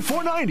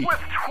 $23,490. With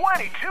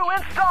 22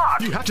 in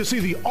stock. You have to see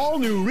the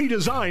all-new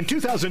redesigned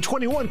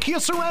 2021 Kia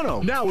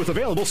Sorento, now with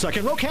available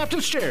second-row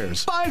captain's chairs.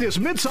 Buy this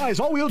midsize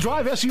all-wheel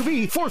drive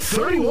SUV for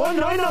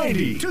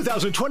 $31,990.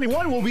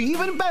 2021 will be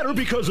even better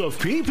because of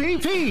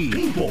PPP.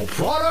 People,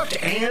 product,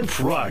 and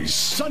price.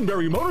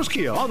 Sunbury Motors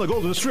Kia on the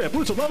Golden Strip,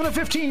 routes 11 and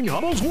 15,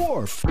 Hummel's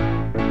Wharf. All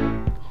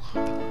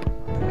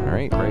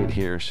right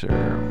here,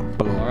 sir.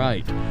 Boom. All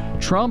right.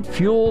 Trump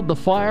fueled the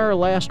fire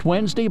last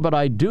Wednesday, but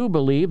I do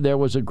believe there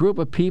was a group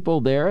of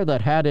people there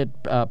that had it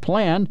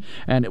planned,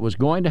 and it was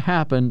going to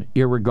happen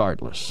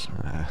irregardless.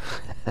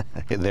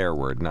 Their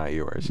word, not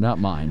yours. Not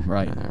mine,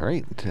 right. All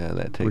right.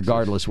 That takes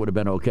regardless would have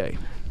been okay.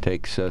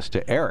 Takes us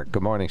to Eric.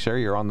 Good morning, sir.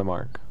 You're on the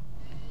mark.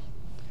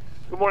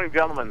 Good morning,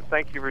 gentlemen.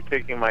 Thank you for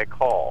taking my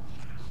call.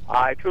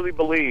 I truly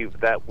believe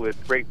that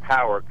with great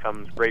power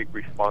comes great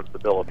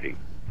responsibility.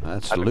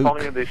 That's I've been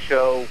calling into this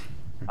show.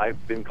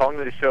 I've been calling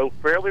into this show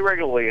fairly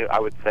regularly, I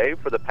would say,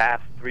 for the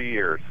past 3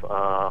 years.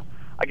 I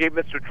gave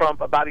Mr.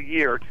 Trump about a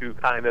year to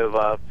kind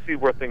of see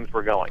where things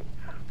were going.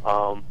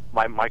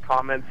 My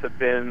comments have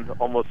been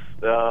almost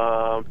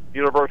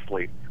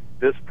universally,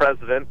 this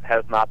president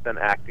has not been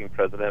acting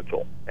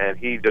presidential, and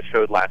he just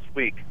showed last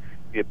week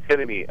the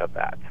epitome of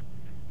that.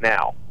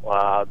 Now,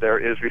 there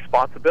is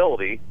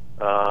responsibility,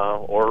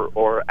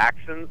 or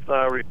actions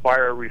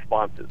require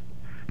responses.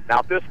 Now,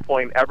 at this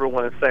point,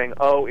 everyone is saying,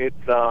 "Oh, it's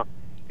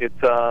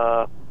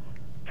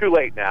too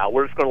late now.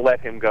 We're just going to let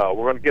him go.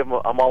 We're going to give him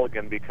a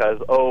mulligan because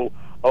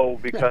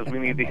because we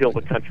need to heal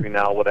the country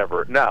now,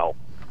 whatever." No.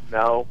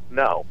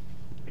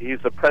 He's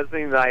the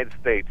president of the United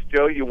States.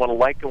 Joe, you want to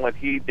liken what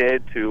he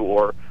did to,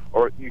 or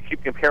you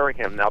keep comparing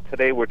him. Now,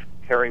 today we're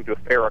comparing to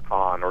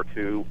Farrakhan or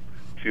to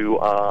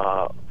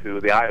the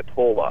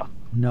Ayatollah.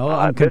 No,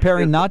 I'm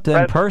comparing not to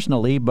them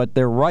personally, but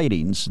their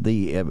writings,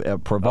 the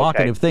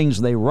provocative things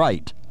they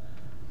write.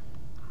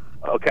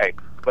 Okay,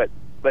 but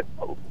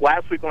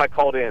last week when I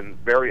called in,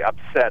 very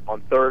upset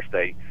on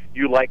Thursday,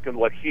 you likened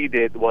what he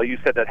did. Well, you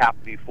said that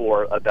happened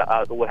before.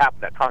 What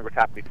happened at Congress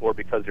happened before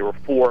because there were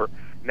 4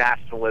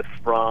 nationalists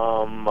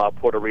from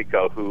Puerto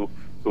Rico who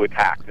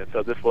attacked, and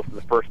so this wasn't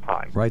the first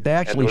time. Right? They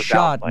actually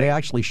shot. They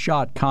actually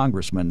shot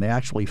congressmen. They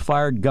actually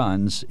fired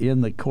guns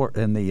in the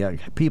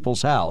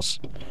people's house,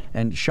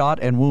 and shot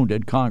and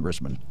wounded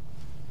congressmen.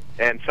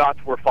 And shots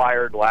were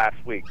fired last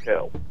week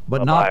too.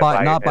 But not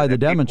by the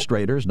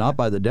demonstrators. Not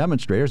by the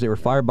demonstrators. They were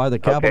fired by the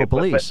Capitol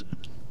Police.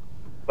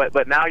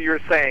 But now you're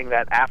saying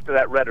that after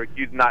that rhetoric,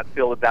 you do not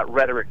feel that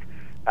rhetoric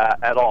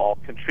at all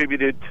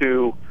contributed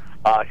to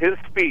his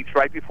speech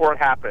right before it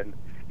happened.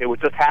 It was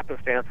just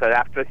happenstance that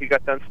after he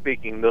got done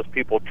speaking, those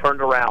people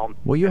turned around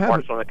and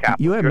marched on the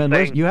Capitol. You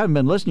haven't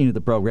been listening to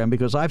the program,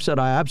 because I've said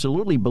I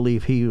absolutely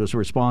believe he was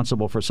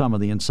responsible for some of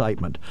the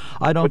incitement.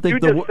 I don't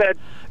think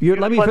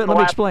Let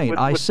me explain.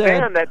 I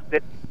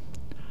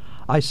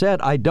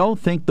said I don't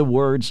think the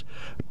words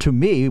to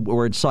me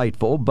were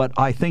insightful, but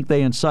I think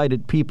they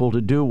incited people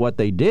to do what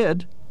they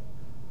did.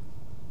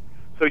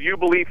 So you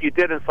believe he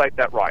did incite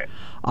that riot?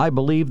 I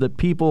believe that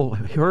people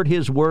heard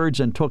his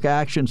words and took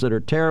actions that are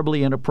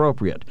terribly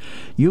inappropriate.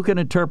 You can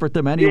interpret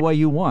them any way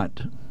you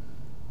want.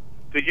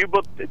 Do you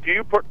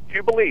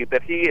believe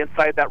that he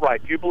incited that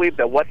riot? Do you believe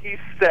that what he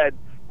said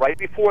right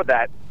before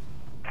that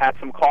had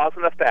some cause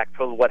and effect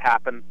for what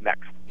happened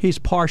next? He's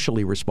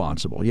partially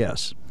responsible,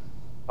 yes.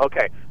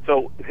 Okay,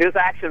 so his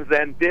actions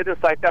then did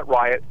incite that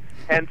riot,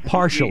 hence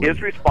partially. He is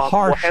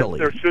responsible, hence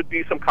there should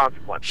be some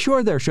consequences.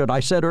 Sure there should. I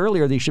said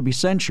earlier that he should be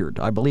censured.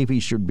 I believe he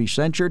should be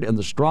censured in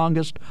the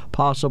strongest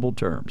possible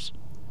terms.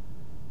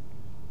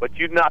 But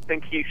you do not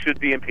think he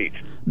should be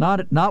impeached?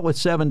 Not with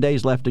 7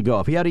 days left to go.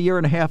 If he had a year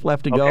and a half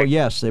left to go,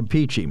 yes,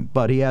 impeach him.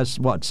 But he has,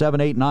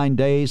 7, 8, 9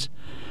 days?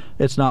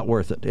 It's not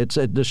worth it. It's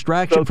a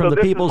distraction from the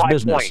people's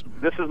business.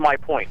 This is my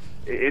point.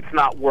 It's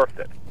not worth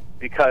it,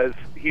 because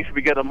he should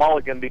be getting a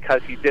mulligan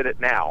because he did it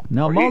now.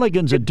 Now,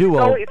 mulligan's a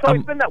duo. It's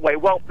always been that way.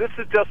 Well, this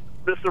is just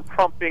Mr.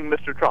 Trump being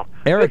Mr. Trump.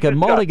 Eric, a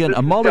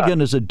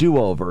mulligan is a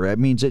do-over. It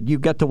means that you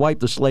get to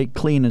wipe the slate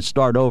clean and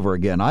start over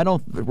again. I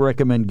don't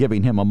recommend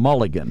giving him a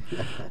mulligan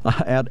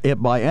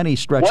by any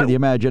stretch of the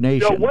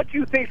imagination. So what do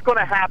you think is going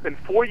to happen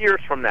 4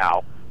 years from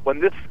now when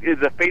this is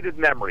a faded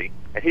memory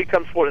and he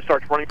comes forward and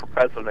starts running for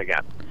president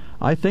again?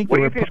 What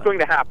do you think is going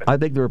to happen? I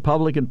think the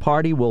Republican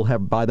Party will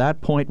have, by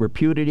that point,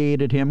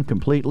 repudiated him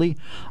completely.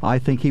 I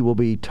think he will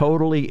be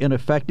totally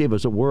ineffective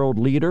as a world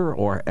leader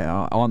or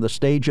on the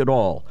stage at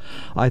all.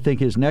 I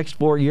think his next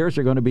 4 years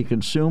are going to be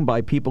consumed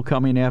by people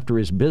coming after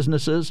his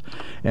businesses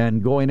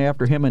and going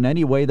after him in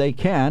any way they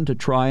can to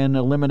try and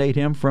eliminate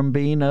him from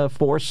being a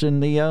force in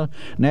the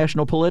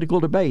national political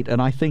debate,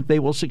 and I think they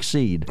will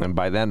succeed. And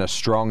by then, a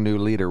strong new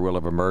leader will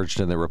have emerged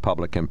in the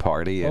Republican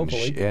Party,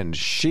 and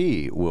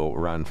she will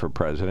run for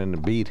president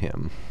and beat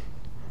him.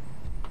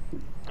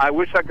 I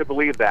wish I could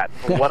believe that.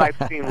 From what I've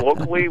seen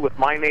locally with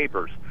my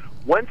neighbors,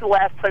 when's the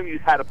last time you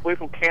had a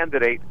political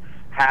candidate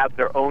have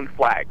their own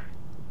flags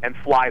and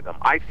fly them?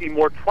 I see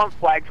more Trump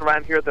flags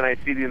around here than I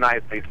see the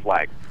United States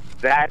flag.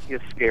 That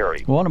is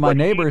scary. One of my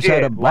neighbors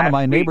had a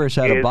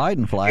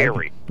Biden flag.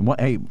 Scary.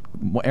 Hey,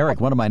 Eric,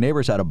 one of my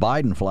neighbors had a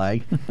Biden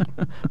flag,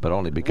 but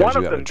only because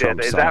you had a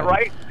Trump sign. Is that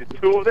right? Did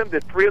 2 of them?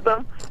 Did 3 of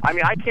them? I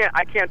mean, I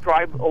can't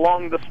drive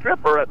along the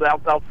strip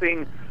without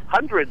seeing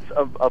hundreds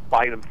of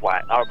Biden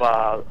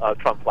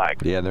Trump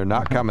flags. Yeah, they're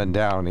not coming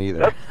down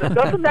either.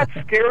 Doesn't that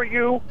scare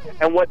you?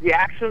 And what the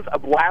actions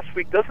of last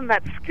week, doesn't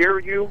that scare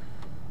you?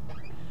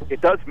 It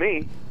does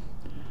me.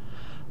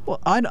 Well,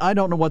 I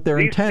don't know what their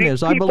intent is.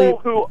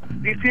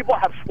 These people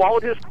have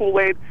swallowed his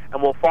Kool-Aid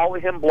and will follow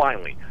him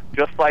blindly,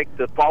 just like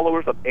the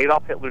followers of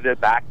Adolf Hitler did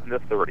back in the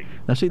 30s.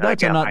 Now, see,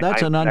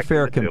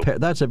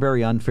 that's a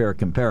very unfair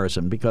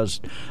comparison,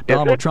 because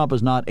Donald Trump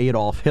is not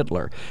Adolf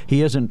Hitler.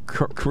 He isn't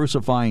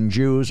crucifying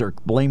Jews or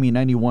blaming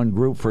any one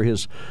group for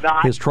his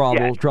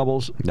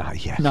troubles.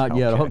 Not yet. Not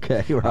yet.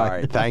 Okay. Right. All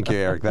right. Thank you,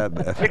 Eric.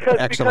 Because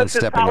excellent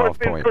stepping off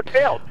point.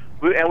 Curtailed.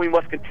 And we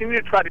must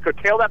continue to try to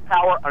curtail that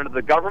power under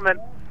the government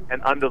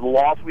and under the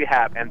laws we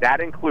have, and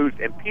that includes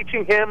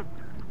impeaching him.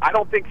 I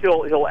don't think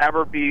he'll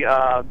ever be,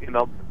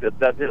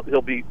 that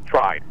he'll be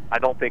tried. I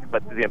don't think,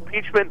 but the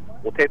impeachment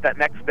will take that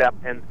next step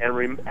and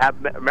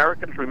have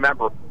Americans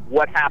remember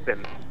what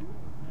happened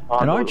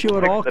on the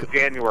 6th of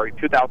January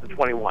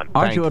 2021.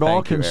 Aren't you at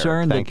all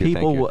concerned that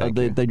people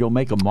that you'll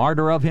make a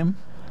martyr of him?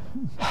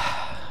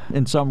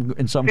 In some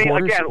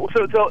quarters? Again,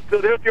 so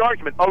there's the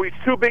argument. Oh, he's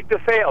too big to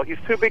fail. He's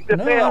too big to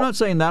fail. No, I'm not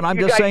saying that. I'm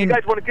just saying... You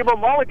guys want to give him a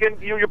mulligan,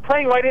 you're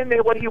playing right into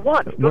what he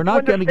wants. We're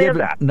not going to give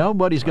him...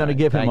 Nobody's going to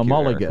give him a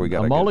mulligan.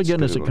 A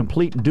mulligan is a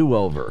complete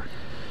do-over.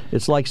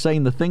 It's like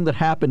saying the thing that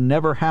happened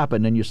never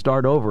happened and you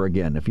start over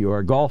again. If you were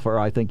a golfer,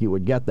 I think you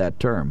would get that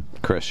term.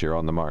 Chris, you're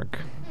on the mark.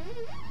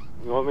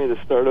 You want me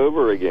to start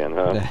over again,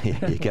 huh?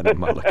 You get a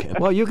mulligan.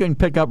 Well, you can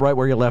pick up right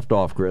where you left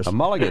off, Chris. A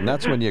mulligan,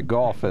 that's when you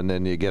golf and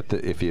then you get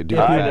the, if you do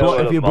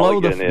if you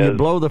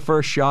blow the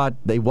first shot,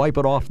 they wipe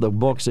it off the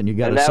books and you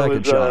get a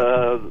second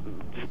shot.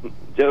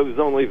 Joe's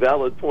only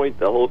valid point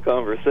the whole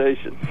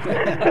conversation.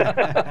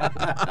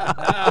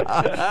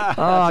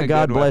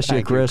 God bless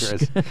you,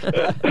 Chris.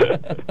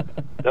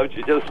 Don't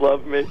you just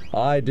love me?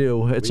 I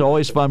do. It's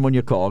always fun when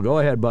you call. Go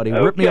ahead, buddy.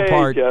 Rip me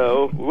apart.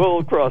 Joe.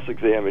 We'll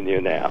cross-examine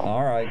you now.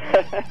 All right.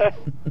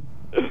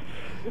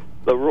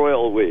 The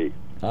royal we.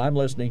 I'm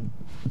listening.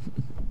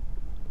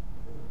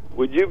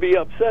 Would you be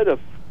upset if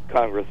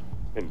Congress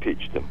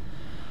impeached him?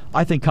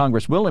 I think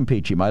Congress will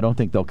impeach him. I don't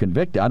think they'll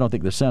convict him. I don't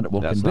think the Senate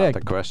will convict. That's not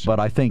the question. But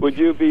I think. Would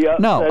you be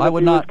upset no, I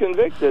would if he not. was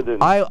convicted?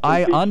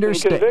 I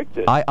understand.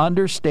 Convicted? I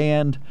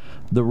understand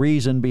the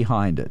reason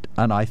behind it,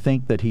 and I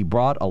think that he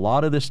brought a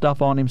lot of this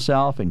stuff on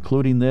himself,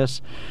 including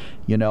this.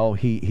 You know,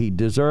 he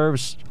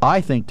deserves,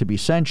 I think, to be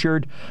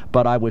censured,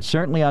 but I would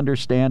certainly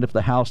understand if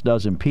the House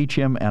does impeach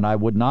him, and I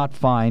would not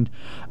find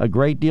a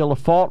great deal of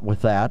fault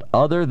with that,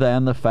 other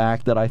than the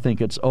fact that I think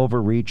it's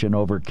overreach and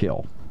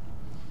overkill.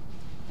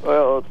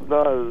 Well, it's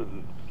not,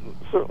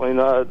 certainly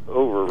not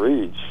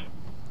overreach.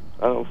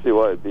 I don't see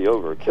why it'd be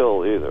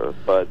overkill either,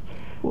 but...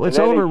 Well, it's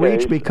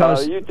overreach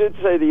because... you did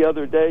say the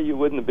other day you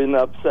wouldn't have been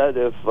upset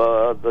if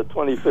the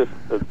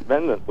 25th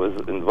Amendment was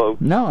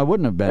invoked. No, I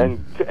wouldn't have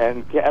been.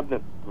 And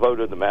Cabinet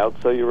voted them out,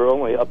 so you were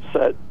only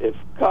upset if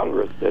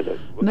Congress did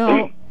it.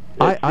 No,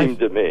 it seemed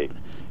to me.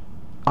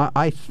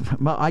 I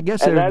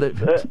guess...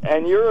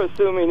 And you're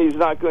assuming he's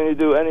not going to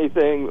do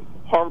anything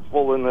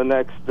harmful in the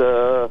next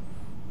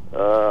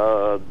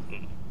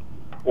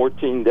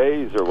 14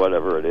 days or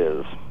whatever it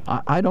is.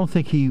 I don't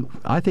think he...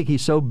 I think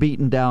he's so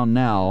beaten down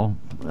now,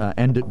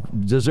 and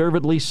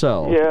deservedly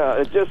so. Yeah,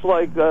 it's just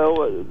like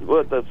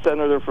what the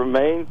senator from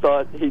Maine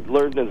thought he'd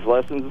learned his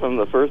lessons from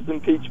the first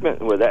impeachment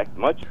and would act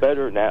much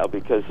better now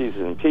because he's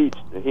impeached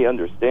and he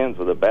understands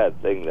what a bad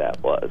thing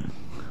that was.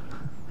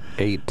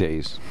 8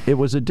 days. It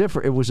was a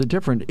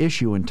different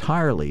issue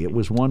entirely. It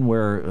was one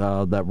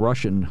where that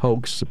Russian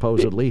hoax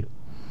supposedly,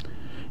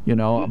 you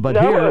know. But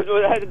no, here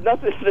it had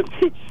nothing to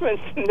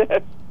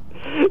impeachment.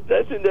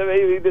 That didn't have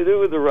anything to do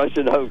with the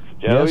Russian hoax,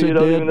 Joe. Yes, you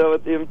don't did. even know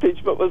what the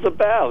impeachment was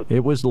about.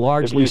 It was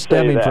largely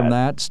stemming from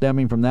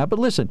that. But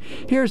listen,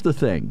 here's the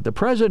thing: the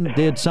president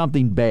did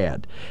something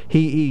bad.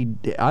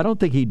 I don't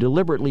think he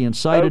deliberately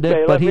incited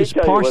it, but he's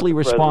partially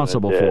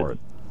responsible for it.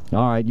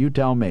 All right, you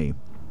tell me.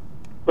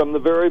 From the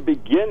very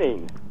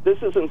beginning, this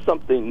isn't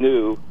something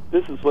new.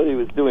 This is what he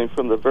was doing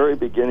from the very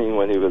beginning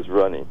when he was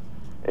running,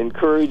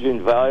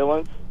 encouraging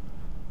violence,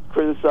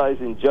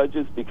 criticizing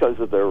judges because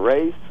of their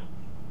race,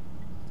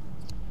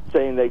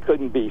 saying they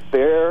couldn't be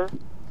fair,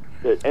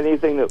 that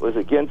anything that was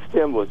against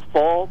him was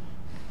false.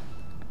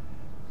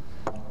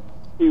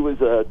 He was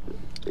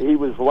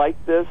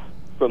like this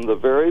from the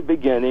very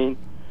beginning.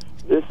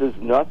 This is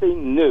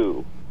nothing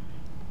new.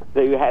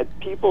 They had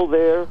people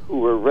there who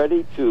were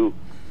ready to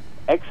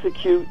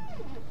execute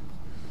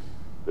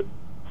the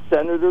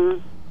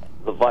senators,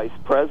 the vice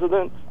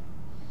president,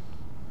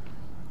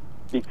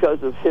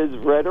 because of his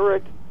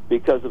rhetoric,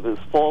 because of his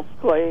false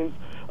claims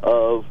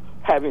of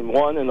having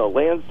won in a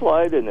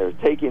landslide and they're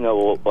taking it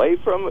away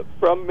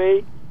from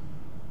me.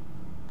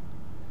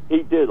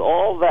 He did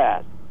all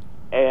that,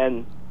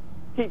 and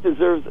he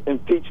deserves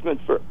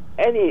impeachment for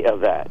any of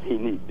that.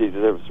 He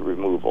deserves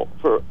removal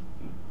for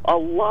a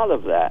lot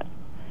of that,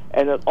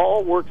 and it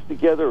all works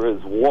together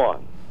as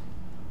one.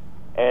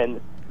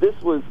 And this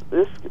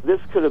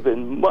could have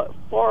been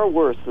far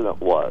worse than it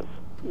was.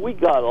 We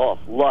got off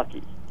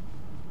lucky,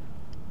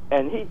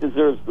 and he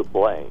deserves the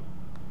blame,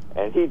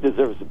 and he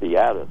deserves to be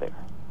out of there.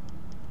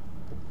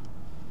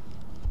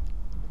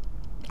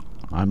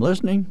 I'm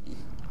listening.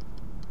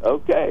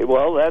 Okay,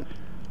 well,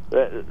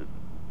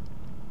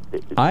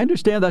 I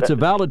understand that's a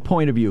valid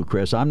point of view,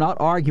 Chris. I'm not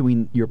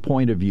arguing your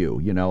point of view,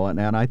 you know, and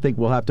I think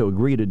we'll have to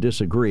agree to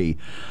disagree.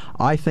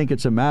 I think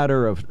it's a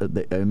matter of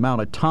the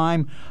amount of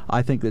time.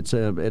 I think it's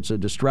a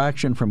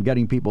distraction from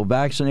getting people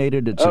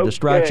vaccinated. It's a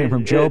distraction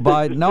from Joe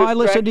Biden. No, I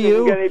listen to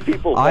you.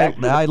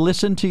 I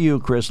listen to you,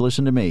 Chris.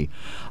 Listen to me.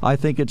 I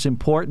think it's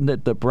important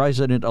that the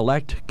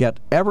president-elect get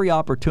every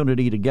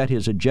opportunity to get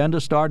his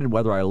agenda started,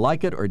 whether I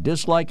like it or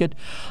dislike it.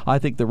 I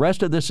think the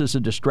rest of this is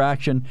a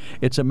distraction.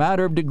 It's a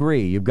matter of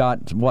degree. You've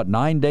got,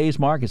 9 days,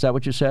 Mark? Is that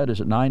what you said? Is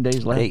it 9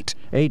 days left? 8.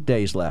 8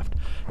 days left.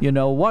 You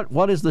know,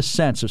 what is the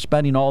sense of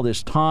spending all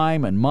this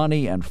time and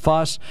money and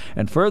fuss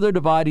and further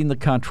dividing the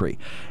country?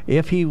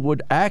 If he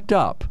would act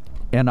up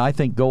and I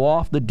think go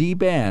off the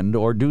deep end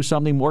or do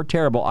something more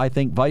terrible, I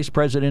think Vice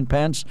President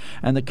Pence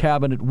and the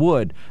cabinet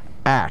would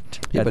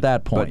act at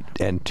that point.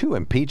 And 2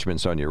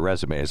 impeachments on your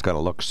resume is going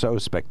to look so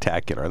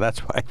spectacular. That's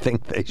why I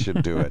think they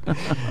should do it.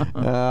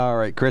 All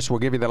right, Chris, we'll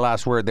give you the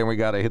last word, then we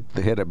got to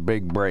hit a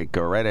big break.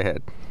 Go right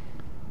ahead.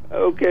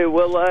 Okay,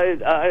 well,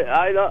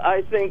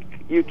 I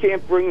think you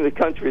can't bring the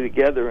country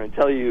together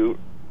until you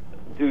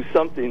do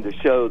something to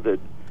show that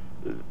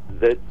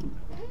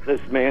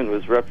this man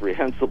was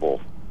reprehensible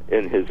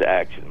in his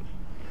actions.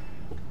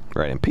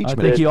 Right, impeachment.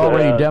 I think he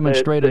already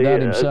demonstrated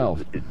that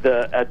himself.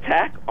 The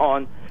attack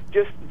on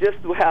just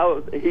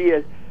how he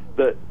is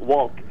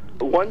while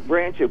one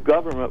branch of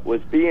government was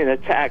being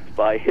attacked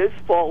by his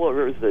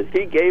followers that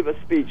he gave a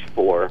speech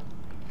for,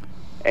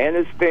 and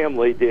his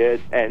family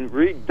did, and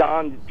read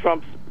Donald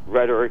Trump's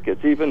rhetoric,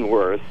 it's even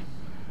worse.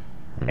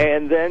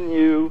 And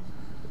then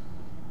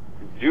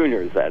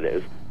Junior's, that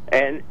is,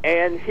 and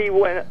he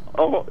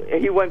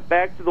went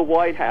back to the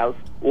White House,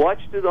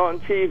 watched it on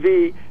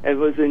TV, and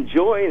was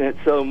enjoying it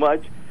so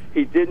much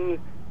he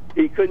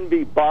couldn't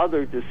be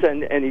bothered to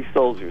send any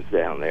soldiers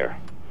down there.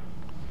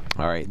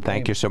 All right.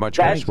 Thank you so much,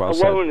 That Chris. Well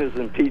alone said. is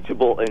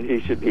impeachable, and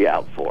he should be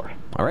out for.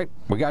 All right.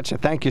 We got you.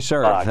 Thank you,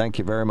 sir. Thank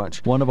you very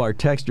much. One of our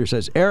texters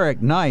says,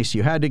 Eric, nice.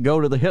 You had to go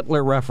to the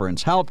Hitler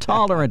reference. How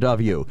tolerant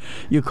of you.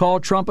 You call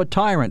Trump a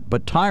tyrant,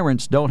 but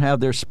tyrants don't have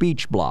their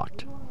speech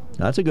blocked.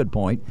 That's a good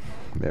point.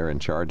 They're in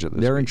charge of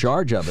this. They're in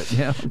charge of it,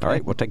 yeah. All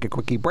right. We'll take a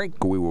quickie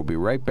break. We will be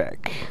right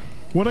back.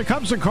 When it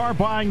comes to car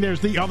buying,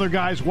 there's the other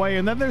guy's way,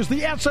 and then there's the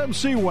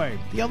SMC way.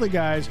 The other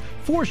guys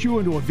force you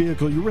into a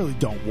vehicle you really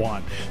don't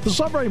want. The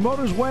Sunbury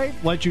Motors way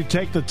lets you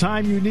take the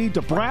time you need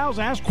to browse,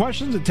 ask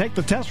questions, and take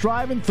the test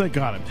drive and think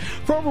on it.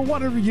 For over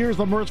 100 years,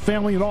 the Mertz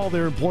family and all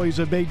their employees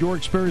have made your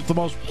experience the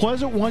most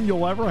pleasant one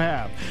you'll ever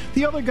have.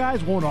 The other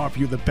guys won't offer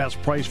you the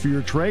best price for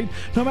your trade,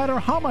 no matter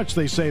how much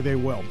they say they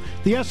will.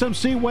 The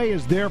SMC way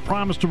is their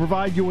promise to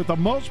provide you with the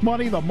most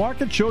money the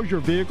market shows your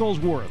vehicle is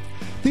worth.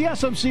 The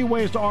SMC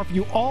way is to offer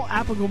you all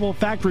applicable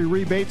factory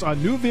rebates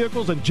on new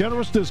vehicles and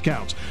generous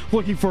discounts.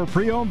 Looking for a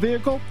pre-owned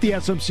vehicle? The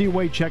SMC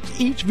way checks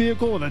each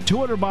vehicle in a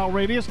 200-mile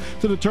radius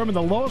to determine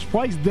the lowest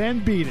price, then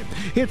beat it.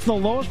 It's the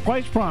lowest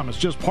price promise,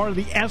 just part of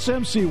the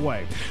SMC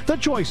way. The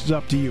choice is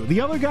up to you.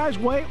 The other guy's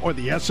way or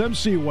the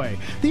SMC way.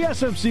 The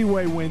SMC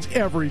way wins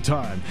every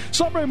time.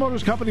 Sunbury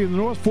Motors Company in the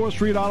North 4th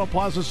Street Auto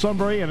Plaza,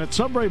 Sunbury, and at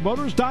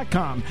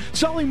sunburymotors.com.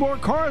 Selling more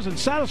cars and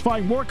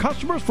satisfying more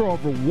customers for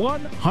over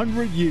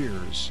 100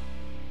 years.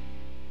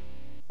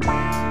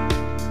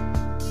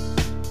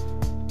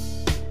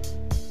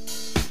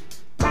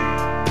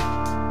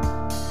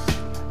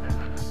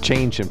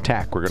 Change of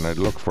tack. We're going to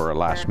look for a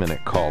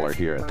last-minute caller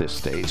here at this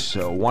stage.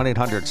 So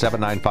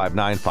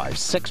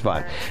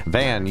 1-800-795-9565.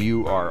 Van,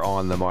 you are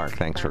on the mark.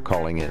 Thanks for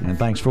calling in. And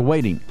thanks for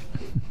waiting.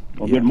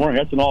 Well, good morning.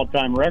 That's an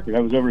all-time record.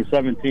 That was over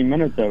 17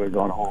 minutes I was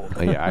on hold.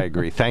 Yeah, I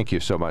agree. Thank you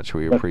so much.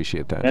 We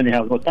appreciate that.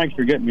 Anyhow, well, thanks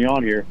for getting me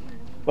on here.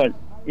 But,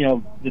 you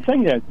know, the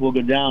thing that will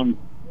go down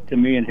to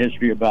me in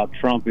history about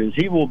Trump is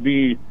he will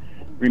be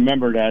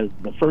remembered as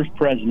the first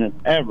president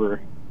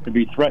ever to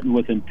be threatened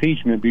with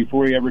impeachment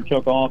before he ever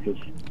took office.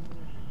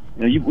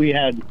 You know, we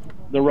had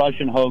the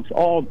Russian hoax,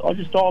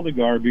 just all the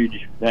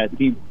garbage that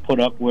he put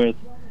up with,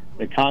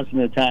 the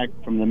constant attack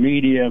from the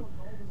media,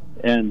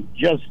 and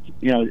just,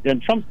 you know, and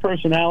Trump's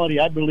personality,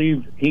 I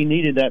believe he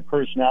needed that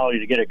personality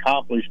to get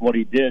accomplished what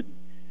he did.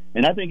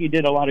 And I think he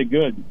did a lot of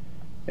good.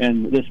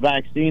 And this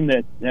vaccine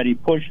that he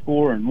pushed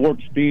for and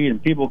warp speed,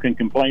 and people can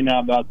complain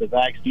now about the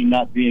vaccine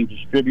not being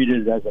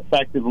distributed as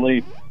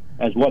effectively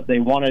as what they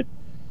wanted.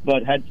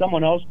 But had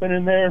someone else been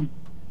in there,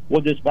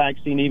 would this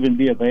vaccine even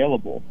be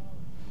available?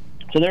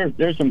 So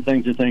there's some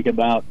things to think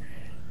about.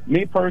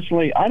 Me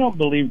personally, I don't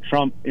believe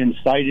Trump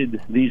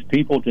incited these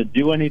people to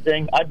do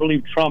anything. I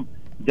believe Trump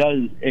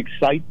does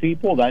excite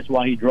people. That's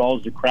why he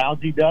draws the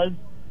crowds he does.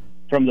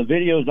 From the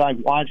videos I've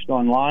watched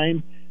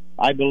online,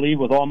 I believe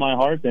with all my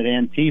heart that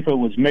Antifa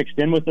was mixed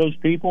in with those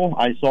people.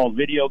 I saw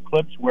video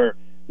clips where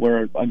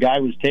a guy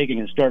was taking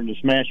and starting to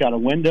smash out a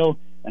window,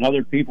 and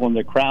other people in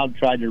the crowd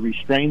tried to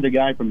restrain the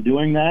guy from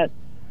doing that.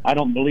 I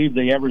don't believe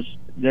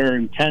their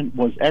intent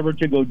was ever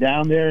to go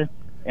down there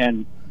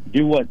and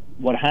do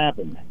what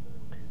happened.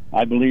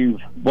 I believe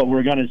what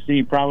we're going to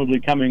see probably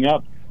coming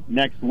up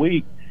next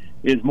week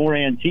is more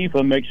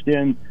Antifa mixed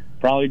in,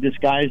 probably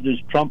disguised as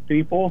Trump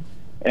people,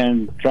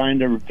 and trying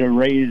to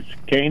raise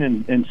Cain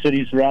in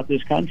cities throughout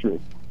this country.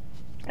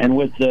 And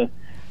with the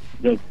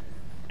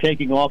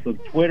taking off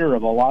of Twitter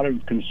of a lot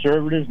of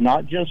conservatives,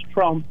 not just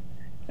Trump,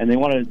 and they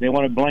want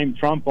to blame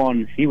Trump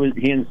on he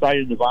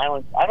incited the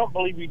violence. I don't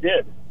believe he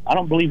did. I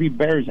don't believe he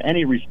bears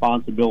any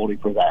responsibility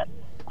for that.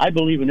 I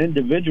believe an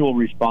individual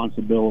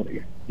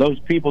responsibility. Those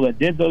people that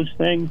did those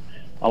things,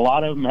 a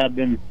lot of them have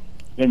been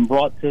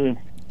brought to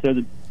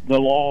the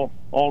law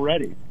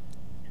already.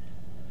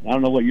 I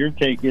don't know what your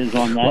take is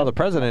on that. Well, the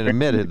president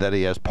admitted that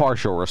he has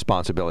partial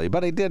responsibility,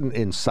 but he didn't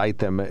incite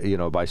them,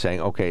 by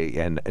saying, okay,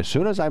 and as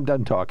soon as I'm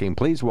done talking,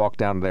 please walk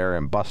down there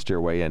and bust your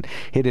way in.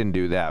 He didn't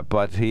do that,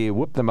 but he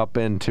whipped them up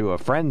into a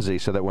frenzy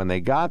so that when they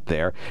got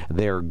there,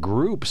 their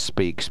group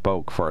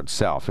spoke for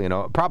itself.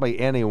 Probably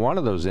any one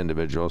of those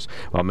individuals,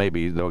 well,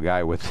 maybe the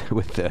guy with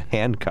the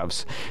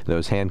handcuffs,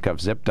 those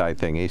handcuff zip tie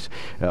thingies,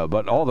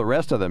 but all the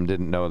rest of them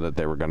didn't know that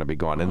they were going to be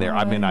going in there.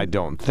 I mean, I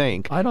don't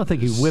think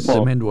he whipped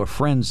them into a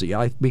frenzy.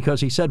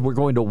 Because he said we're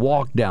going to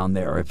walk down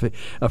there. If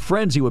a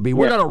frenzy would be,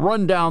 we're going to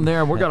run down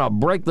there and we're going to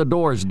break the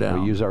doors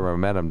down. We use our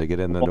momentum to get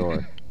in the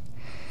door.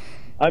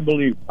 I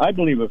believe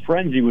a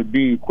frenzy would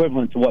be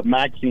equivalent to what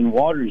Maxine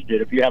Waters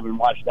did. If you haven't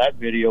watched that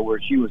video where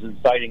she was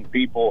inciting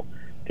people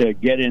to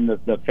get in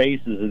the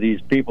faces of these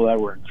people that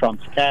were in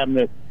Trump's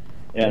cabinet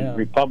and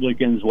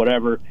Republicans,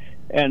 whatever.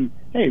 And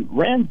hey,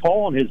 Rand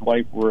Paul and his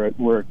wife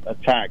were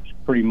attacked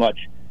pretty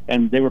much,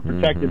 and they were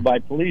protected by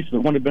police. If it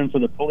wouldn't have been for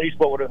the police,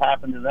 what would have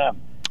happened to them?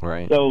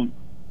 Right. So,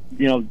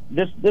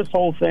 this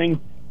whole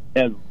thing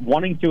of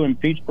wanting to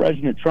impeach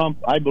President Trump,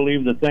 I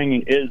believe the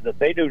thing is that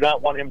they do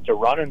not want him to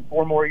run in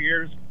 4 more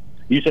years.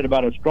 You said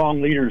about a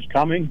strong leader is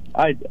coming.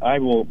 I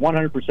will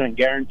 100%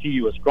 guarantee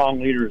you a strong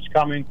leader is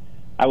coming.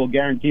 I will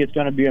guarantee it's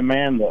going to be a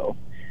man, though.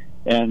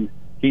 And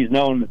he's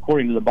known,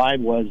 according to the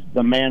Bible, as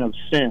the man of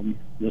sin.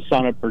 the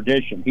son of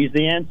perdition. He's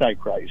the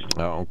Antichrist.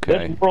 Oh,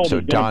 okay. This world So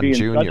is Don going to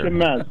be in Jr. such a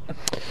mess.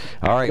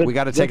 All right, we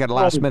got to take a this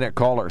last-minute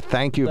caller.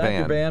 Thank you,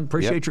 Thank you, Van.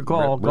 Appreciate your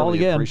call. Really Call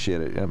again.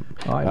 Appreciate it. Yep.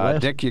 All right, Les.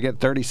 Dick, you get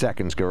 30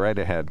 seconds. Go right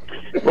ahead.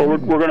 Well, we're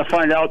going to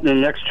find out in the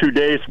next 2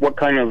 days what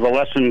kind of a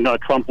lesson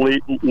Trump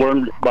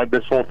learned by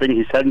this whole thing.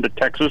 He's heading to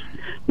Texas,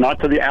 not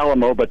to the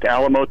Alamo, but to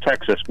Alamo,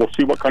 Texas. We'll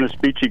see what kind of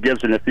speech he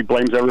gives and if he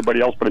blames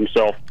everybody else but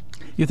himself.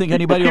 You think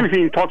anybody?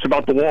 He talks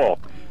about the wall.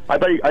 I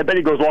bet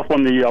he goes off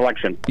on the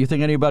election. You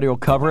think anybody will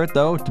cover it,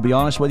 though? To be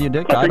honest with you,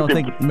 Dick, I don't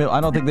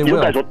think they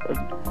will.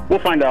 We'll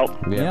find out.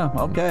 Yeah.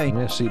 Okay.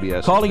 Yeah,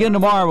 CBS. Call again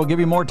tomorrow. We'll give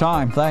you more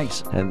time.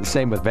 Thanks. And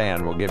same with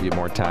Van. We'll give you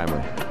more time.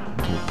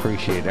 We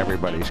appreciate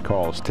everybody's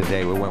calls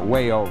today. We went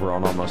way over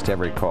on almost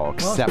every call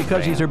except well, it's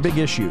because Van. these are big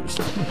issues.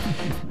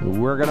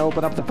 We're going to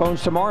open up the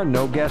phones tomorrow.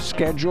 No guests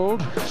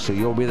scheduled, so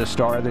you'll be the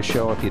star of the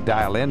show if you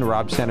dial in.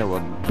 Rob Center will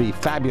be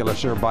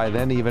fabulouser by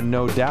then, even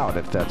no doubt,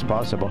 if that's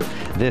possible.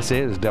 This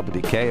is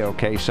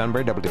WKOK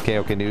Sunbury,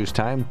 WKOK News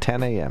Time,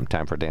 10 a.m.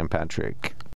 Time for Dan Patrick.